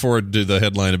do look forward to the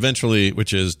headline eventually,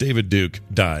 which is David Duke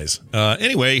dies.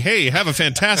 Anyway, hey, have a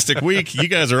fantastic week. You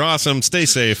guys are awesome. Stay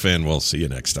safe, and we'll see you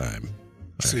next time.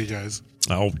 See you guys.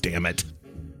 Oh, damn it.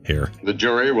 Here. The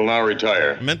jury will now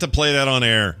retire. I meant to play that on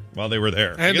air while they were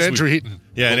there. And Andrew Heaton.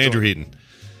 Yeah, and Andrew Heaton.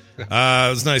 It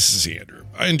was nice to see Andrew.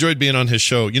 I enjoyed being on his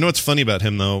show. You know what's funny about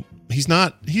him, though? He's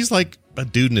like a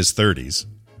dude in his 30s.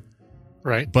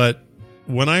 Right. But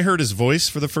when I heard his voice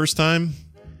for the first time,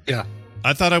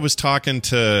 I thought I was talking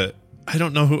to, I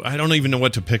don't even know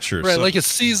what to picture. Right, like a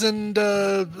seasoned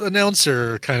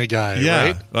announcer kind of guy,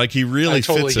 right? Like he really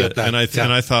totally fits it. get that. And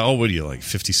I thought, oh, what are you, like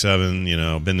 57,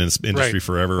 been in this industry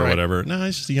forever or whatever. No,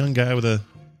 he's just a young guy with a...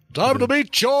 Time to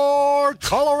meet your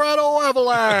Colorado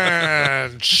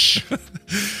Avalanche.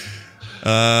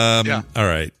 All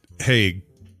right. Hey,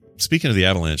 speaking of the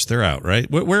Avalanche, they're out,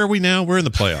 right? Where are we now? We're in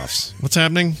the playoffs. What's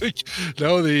happening?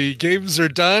 No, the games are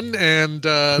done, and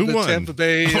Who the won? Tampa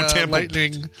Bay Tampa.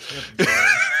 Lightning.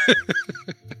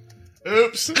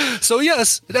 Oops. So,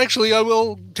 yes, actually, I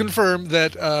will confirm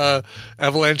that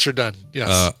Avalanche are done.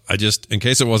 Yes. I just, in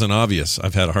case it wasn't obvious,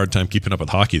 I've had a hard time keeping up with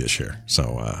hockey this year.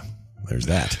 So there's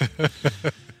that.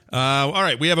 All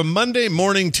right, we have a Monday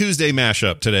morning, Tuesday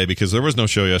mashup today because there was no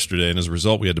show yesterday, and as a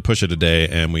result, we had to push it today,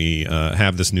 and we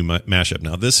have this new mashup.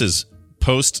 Now, this is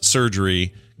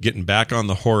post-surgery, getting back on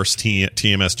the horse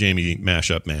TMS Jamie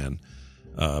mashup, man.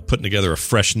 Putting together a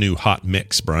fresh new hot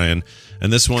mix, Brian.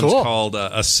 And this one's called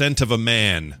Ascent of a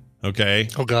Man, okay?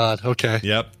 Oh, God, okay.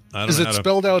 Yep. Is it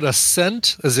spelled out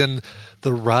ascent, as in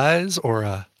the rise, or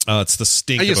a... it's the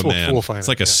stink of a man. It's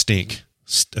like a stink.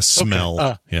 a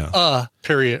smell.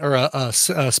 Period, or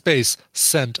a space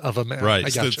scent of a man. Right. I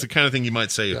So gotcha. it's the kind of thing you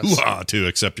might say hoo-ha to,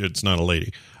 except it's not a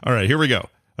lady. All right, here we go.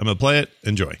 I'm going to play it.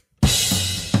 Enjoy.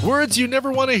 Words you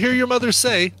never want to hear your mother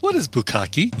say. What is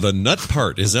bukkake? The nut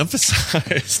part is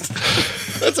emphasized.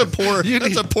 That's a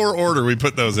poor order we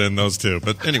put those in, those two.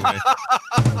 But anyway.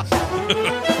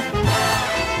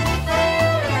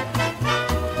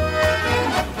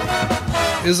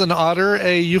 Is an otter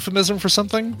a euphemism for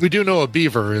something? We do know a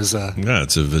beaver is a... Yeah,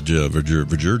 it's a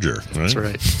vajurger, right? That's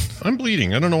right. I'm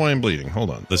bleeding. I don't know why I'm bleeding.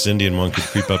 Hold on. This Indian monk could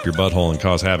creep up your butthole and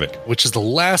cause havoc. Which is the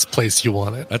last place you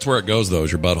want it. That's where it goes, though,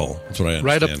 is your butthole. That's what I understand.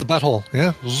 Right up the butthole.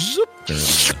 Yeah. Zoop.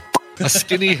 A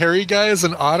skinny, hairy guy is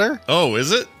an otter? Oh,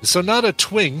 is it? So not a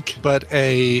twink, but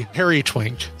a hairy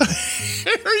twink.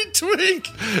 Hairy twink.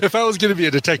 If I was going to be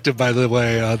a detective, by the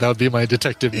way, that would be my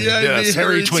detective name. Yeah, yes,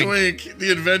 Harry Twink.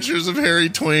 The Adventures of Harry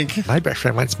Twink. My best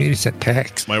friend wants me to send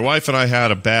text. My wife and I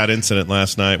had a bad incident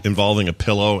last night involving a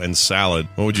pillow and salad.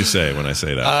 What would you say when I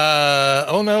say that?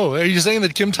 Oh no. Are you saying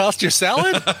that Kim tossed your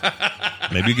salad?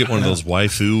 Maybe you get one of those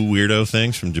waifu weirdo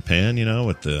things from Japan, you know,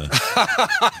 with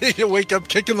the... You wake up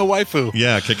kicking the waifu.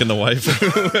 Yeah, kicking the waifu.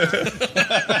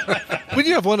 When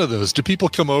you have one of those, do people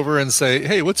come over and say,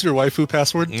 hey, what's your waifu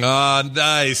password?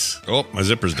 Nice. Oh, my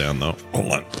zipper's down, though.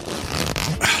 Hold on.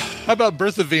 How about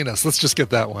Birth of Venus? Let's just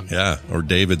get that one. Yeah, or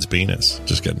David's penis.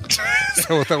 Just kidding. Is that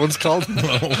what that one's called?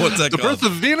 What's that The called? Birth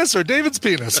of Venus or David's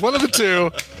penis? One of the two.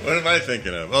 What am I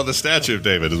thinking of? Oh, the statue of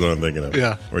David is what I'm thinking of.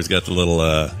 Yeah. Where he's got the little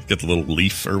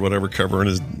leaf or whatever covering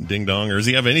his ding dong, or does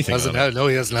he have anything? No,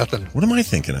 he has nothing. What am I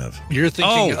thinking of? You're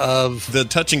thinking of the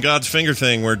touching God's finger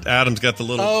thing, where Adam's got the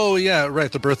little. Oh yeah,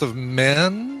 right. The Birth of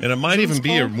Man, and it might even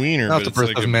be a wiener. Not but the it's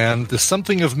Birth like of Man. The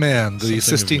Something of Man. The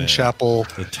Sistine Chapel.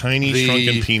 The tiny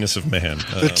shrunken penis of man.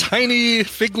 The tiny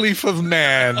fig leaf of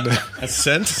man. A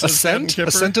scent. A scent. A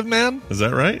scent of man. Is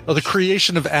that right? Oh, the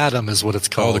creation of Adam is what it's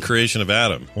called. Oh, the creation of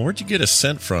Adam. Well, where'd you get a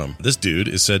scent from? This dude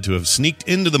is said to have sneaked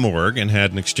into the morgue and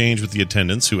had an exchange with the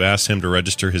attendants who asked him to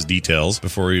register his details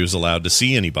before he was allowed to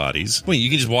see any bodies. Wait, you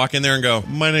can just walk in there and go,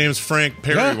 my name's Frank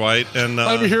Perry White, and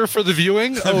I'm here for the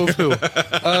viewing. Oh, who?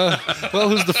 Well,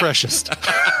 who's the freshest?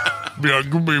 Yeah,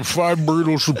 give me 5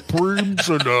 burrito supremes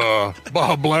and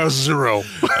Baja Blast Zero.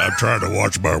 I'm trying to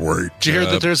watch my weight. Did you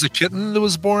hear that there's a kitten that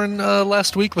was born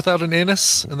last week without an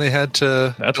anus, and they had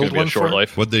to build one for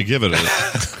life. What'd they give it?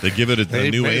 They give it a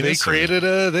new anus? They created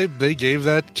they gave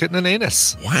that kitten an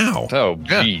anus. Wow. Oh,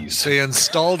 jeez. They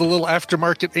installed a little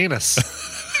aftermarket anus.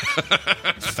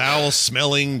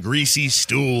 Foul-smelling, greasy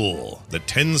stool that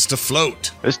tends to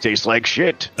float. This tastes like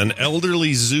shit. An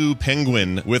elderly zoo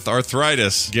penguin with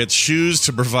arthritis gets shoes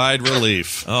to provide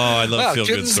relief. Oh, I love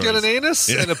feel-good stories. Kittens get an anus,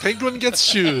 and a penguin gets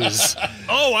shoes.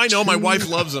 Oh, I know. My wife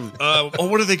loves them.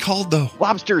 What are they called, though?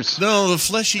 Lobsters. No, the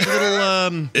fleshy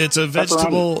little. It's a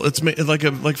vegetable. It's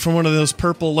like from one of those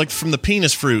purple, like from the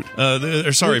penis fruit.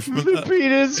 The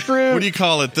penis fruit. What do you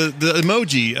call it? The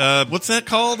emoji. What's that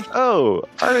called? Oh,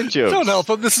 artichokes. Don't help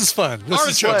them. This is fun.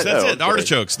 Artichokes. That's it. Okay.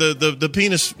 Artichokes. The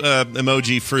penis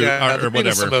emoji fruit the or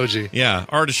penis whatever. emoji. Yeah,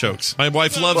 artichokes. My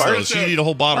wife loves those. She eat a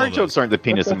whole bottle. Artichokes aren't the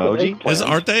penis emoji.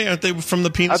 Aren't they? Aren't they from the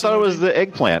penis? I thought emoji? it was the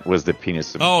eggplant was the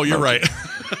penis emoji. Oh, you're right.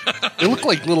 They look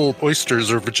like little oysters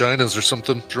or vaginas or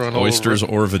something drawn all Oysters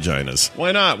over. or vaginas.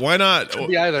 Why not? Why not? Could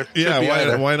be either. Yeah, Could be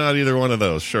either. why not either one of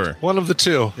those? Sure. One of the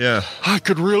two. Yeah. I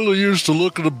could really use to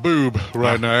look at a boob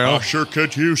right now. I sure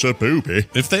could use a booby.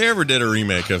 If they ever did a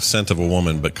remake of Scent of a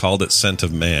Woman but called it Scent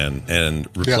of Man and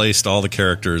replaced all the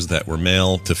characters that were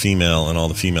male to female and all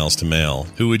the females to male,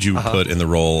 who would you put in the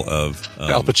role of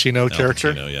Al Pacino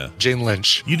character? Pacino, yeah. Jane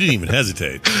Lynch. You didn't even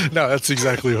hesitate. No, that's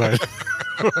exactly right.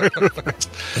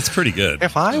 That's pretty good.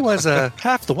 If I was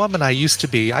half the woman I used to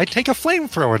be, I'd take a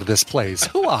flamethrower to this place.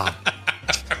 Hooah!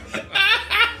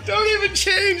 Don't even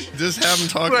change. Just have them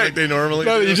talk like they normally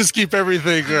No, do. you just keep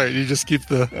everything right. You just keep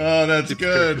the... Oh, that's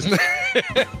good.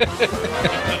 Good.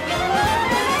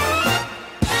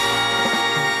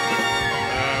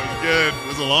 It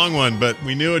was a long one, but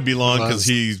we knew it'd be long because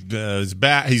he's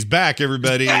back. He's back,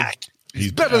 everybody.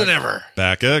 He's better than ever.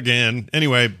 Back again.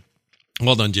 Anyway,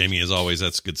 well done, Jamie. As always,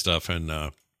 that's good stuff,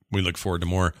 and we look forward to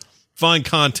more fine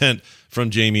content from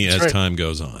Jamie as time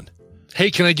goes on. Hey,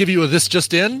 can I give you a This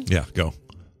Just In? Yeah, go.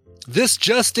 This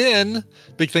just in,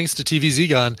 big thanks to TVZ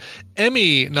Gone,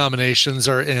 Emmy nominations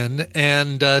are in,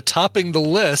 and topping the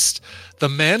list, The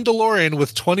Mandalorian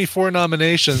with 24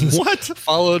 nominations. What?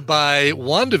 Followed by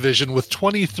WandaVision with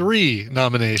 23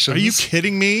 nominations. Are you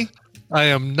kidding me? I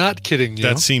am not kidding you.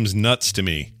 That seems nuts to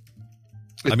me.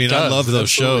 It I mean, does. I love those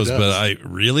Absolutely shows, does. but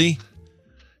really?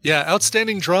 Yeah,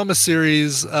 outstanding drama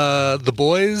series: The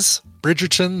Boys,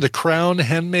 Bridgerton, The Crown,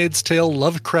 Handmaid's Tale,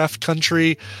 Lovecraft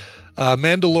Country,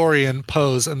 Mandalorian,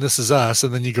 Pose, and This Is Us.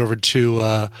 And then you go over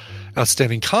to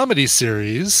outstanding comedy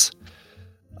series: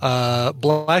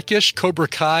 Blackish, Cobra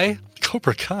Kai,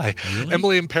 really?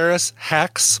 Emily in Paris,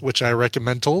 Hacks, which I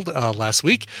recommended last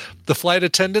week, The Flight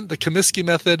Attendant, The Comiskey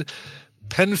Method,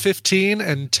 Pen 15,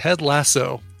 and Ted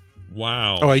Lasso.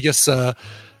 Wow. Oh, I guess that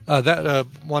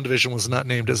WandaVision was not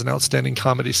named as an outstanding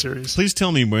comedy series. Please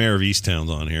tell me Mayor of Easttown's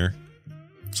on here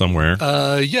somewhere.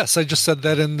 Yes, I just said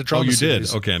that in the drama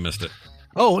series. Did? Okay, I missed it.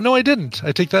 Oh, no, I didn't.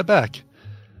 I take that back.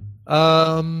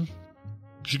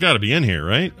 She's got to be in here,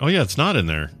 right? Oh, yeah, it's not in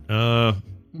there.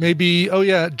 Maybe. Oh,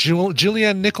 yeah.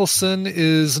 Julianne Nicholson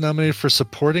is nominated for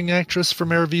supporting actress for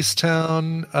Mayor of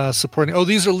Easttown. Supporting. Oh,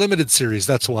 these are limited series.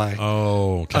 That's why.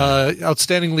 Oh, okay.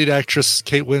 Outstanding lead actress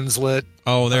Kate Winslet.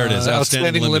 Oh, there it is.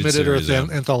 Outstanding limited series,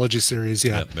 or anthology series.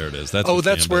 Yeah. There it is. That's where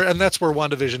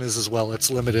WandaVision is as well. It's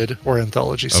limited or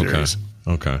anthology series.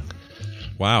 Okay.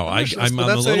 Wow, I'm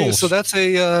a little. So that's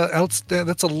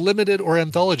a limited or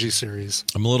anthology series.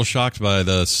 I'm a little shocked by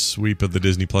the sweep of the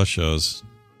Disney Plus shows.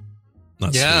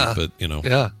 Not sweep, but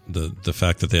the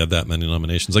fact that they have that many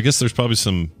nominations. I guess there's probably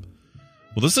some.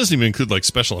 Well, this doesn't even include like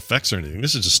special effects or anything.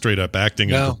 This is just straight up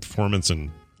acting and performance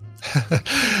and.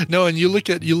 No, and you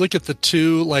look at the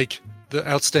two, like the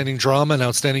outstanding drama and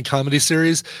outstanding comedy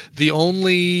series. The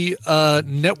only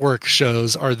network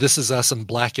shows are This Is Us and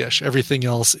Blackish. Everything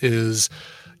else is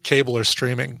cable or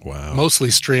streaming. Wow.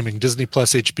 Mostly streaming: Disney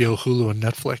Plus, HBO, Hulu, and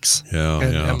Netflix.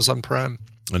 And Amazon Prime.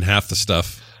 And half the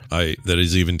stuff that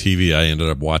is even TV, I ended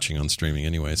up watching on streaming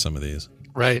anyway. Some of these.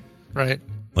 Right.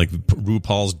 Like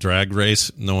RuPaul's Drag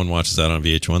Race, no one watches that on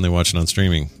VH1. They watch it on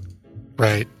streaming.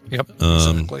 Right. Yep.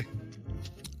 Exactly.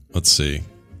 Let's see.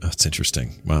 That's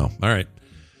interesting. Wow. All right.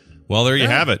 Well, there you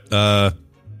have it. I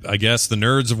guess the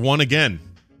nerds have won again.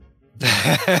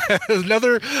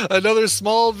 another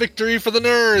small victory for the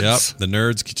nerds. Yep. The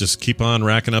nerds just keep on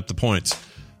racking up the points.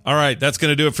 All right. That's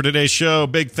going to do it for today's show.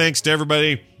 Big thanks to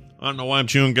everybody. I don't know why I'm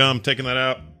chewing gum, taking that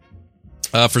out.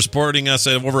 For supporting us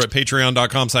over at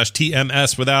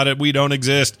patreon.com/TMS. Without it, we don't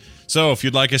exist. So if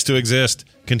you'd like us to exist,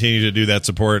 continue to do that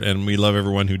support, and we love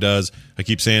everyone who does. I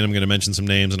keep saying I'm going to mention some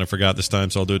names, and I forgot this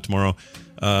time, so I'll do it tomorrow.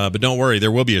 But don't worry,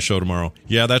 there will be a show tomorrow.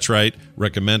 Yeah, that's right.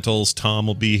 Recommendals. Tom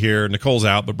will be here. Nicole's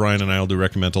out, but Brian and I will do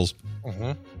recommendals.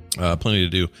 Plenty to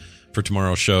do for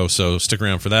tomorrow's show, so stick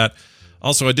around for that.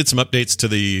 Also, I did some updates to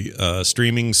the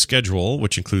streaming schedule,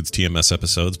 which includes TMS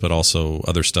episodes, but also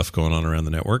other stuff going on around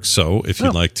the network. So if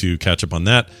you'd like to catch up on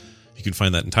that, you can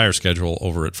find that entire schedule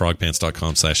over at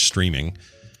frogpants.com/streaming.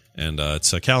 And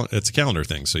it's a calendar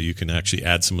thing, so you can actually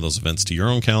add some of those events to your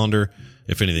own calendar.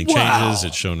 If anything changes,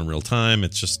 it's shown in real time.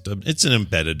 It's just it's an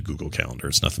embedded Google Calendar.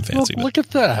 It's nothing fancy. Look at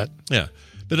that. Yeah.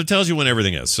 But it tells you when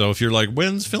everything is. So if you're like,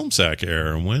 when's FilmSack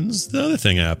air? And when's the other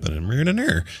thing happening?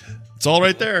 It's all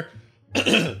right there.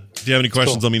 If you have any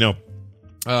questions, let me know.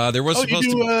 There was supposed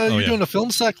to be... You're doing a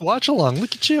FilmSack watch-along.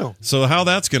 Look at you. So how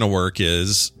that's going to work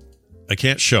is I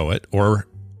can't show it or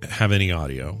have any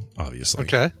audio, obviously.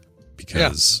 Okay.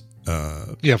 Because...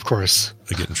 of course.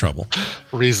 I get in trouble.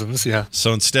 Reasons, yeah.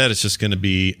 So instead, it's just going to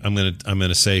be... I'm going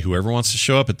to say, whoever wants to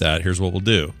show up at that, here's what we'll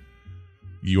do.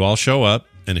 You all show up,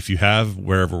 and if you have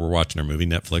wherever we're watching our movie,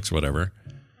 Netflix, whatever,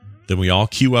 then we all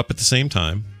queue up at the same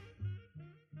time.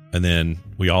 And then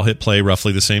we all hit play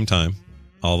roughly the same time.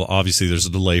 Obviously, there's a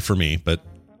delay for me, but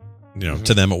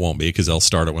to them it won't be because they'll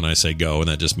start it when I say go, and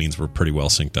that just means we're pretty well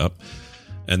synced up.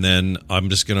 And then I'm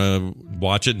just gonna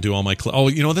watch it and do all my clips. Oh,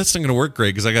 that's not gonna work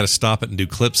great because I got to stop it and do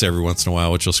clips every once in a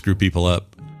while, which will screw people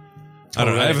up. I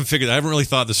don't know. I haven't really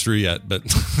thought this through yet, but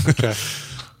okay.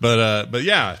 But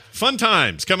yeah, fun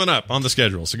times coming up on the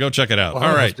schedule, so go check it out. Well,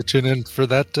 all right, have to tune in for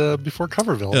that before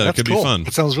Coverville. Yeah, That's it could cool. be fun.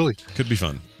 That sounds could be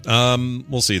fun.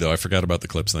 We'll see though. I forgot about the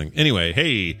clips thing. Anyway,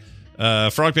 hey,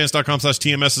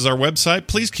 frogpants.com/TMS is our website.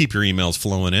 Please keep your emails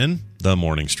flowing in.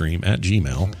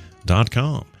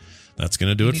 themorningstream@gmail.com. That's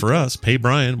going to do it for us. Hey,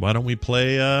 Brian, why don't we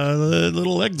play a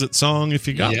little exit song if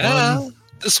you got one?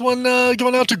 This one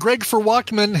going out to Greg for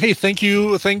Walkman. Hey, thank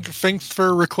you. Thanks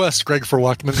for request, Greg for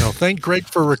Walkman. No, thank Greg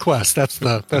for request. That's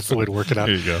the way to work it out.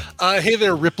 There you go. Hey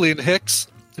there, Ripley and Hicks.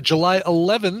 July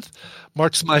 11th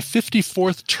marks my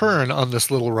 54th turn on this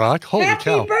little rock. Holy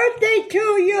cow. Happy birthday to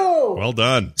you! Well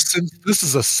done. Since this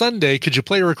is a Sunday, could you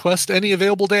play a request any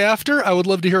available day after? I would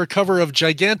love to hear a cover of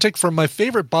Gigantic from my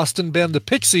favorite Boston band, the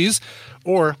Pixies,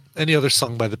 or any other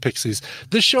song by the Pixies.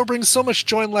 This show brings so much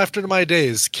joy and laughter to my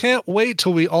days. Can't wait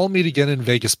till we all meet again in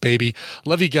Vegas, baby.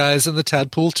 Love you guys and the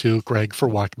Tadpool too, Greg for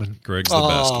Walkman. Greg's the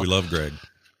best. We love Greg.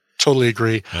 Totally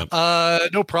agree. Yep.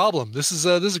 No problem. This is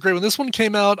a great one. This one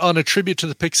came out on a tribute to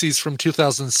the Pixies from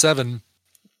 2007.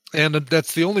 And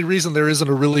that's the only reason there isn't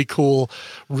a really cool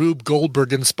Rube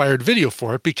Goldberg-inspired video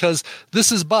for it, because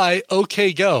this is by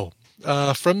OK Go.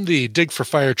 From the Dig for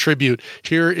Fire tribute,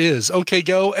 here is OK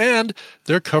Go and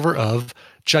their cover of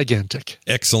Gigantic.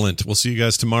 Excellent. We'll see you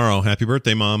guys tomorrow. Happy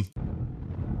birthday, Mom.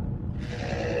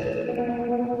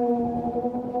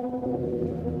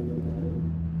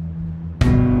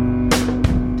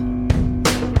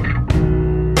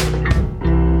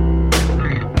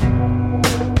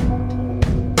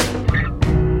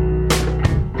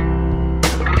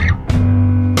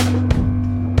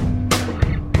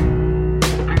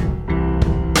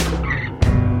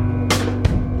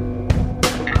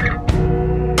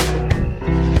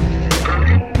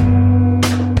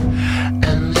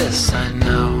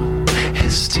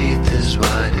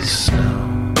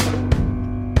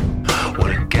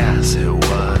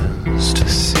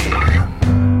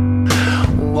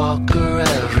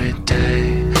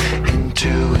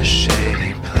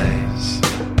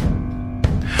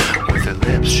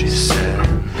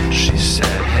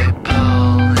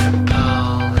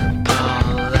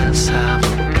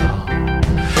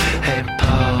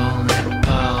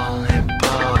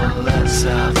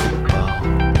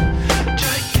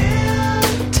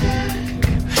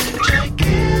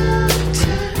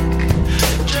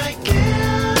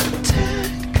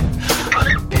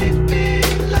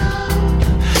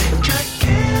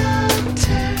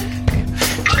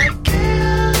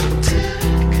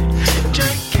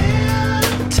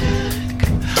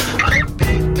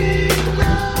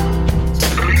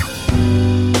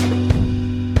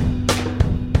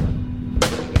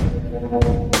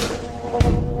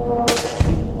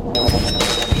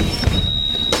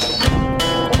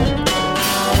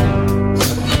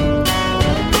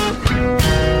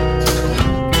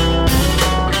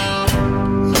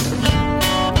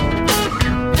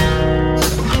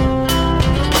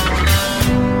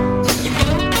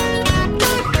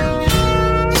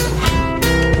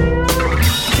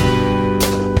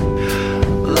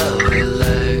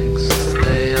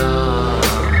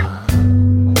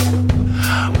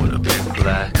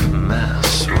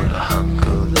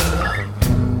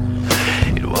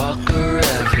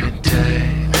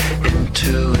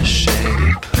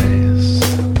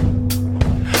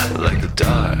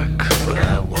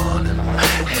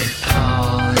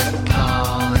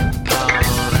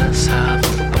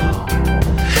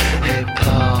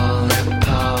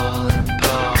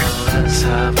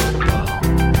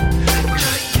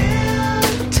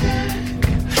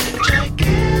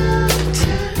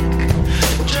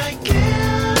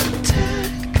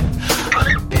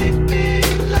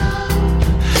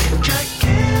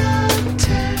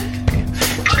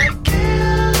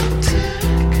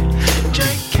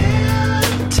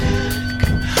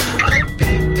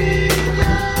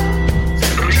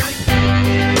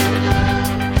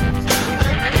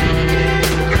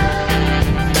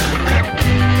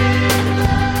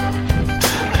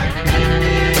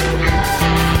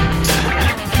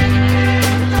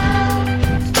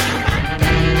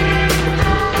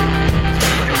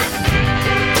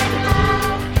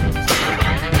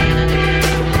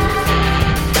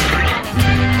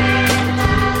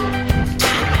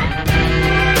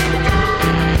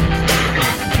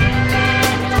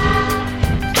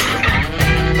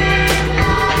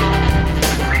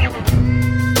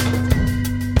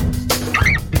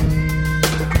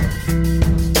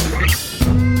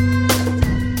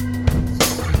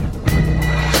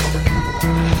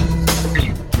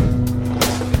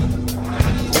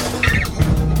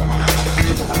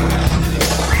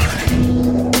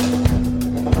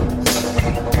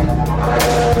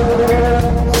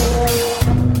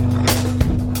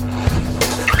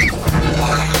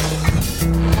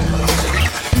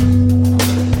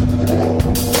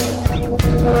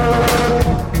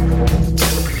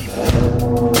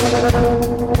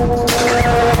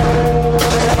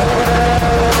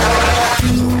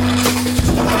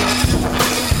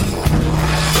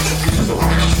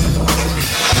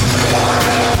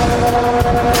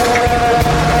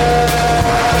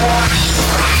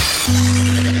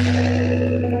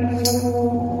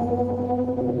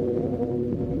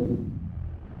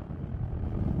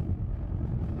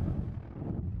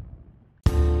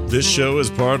 This show is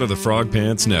part of the Frog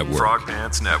Pants Network. Frog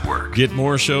Pants Network. Get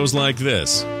more shows like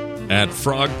this at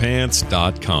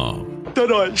frogpants.com.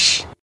 Nice.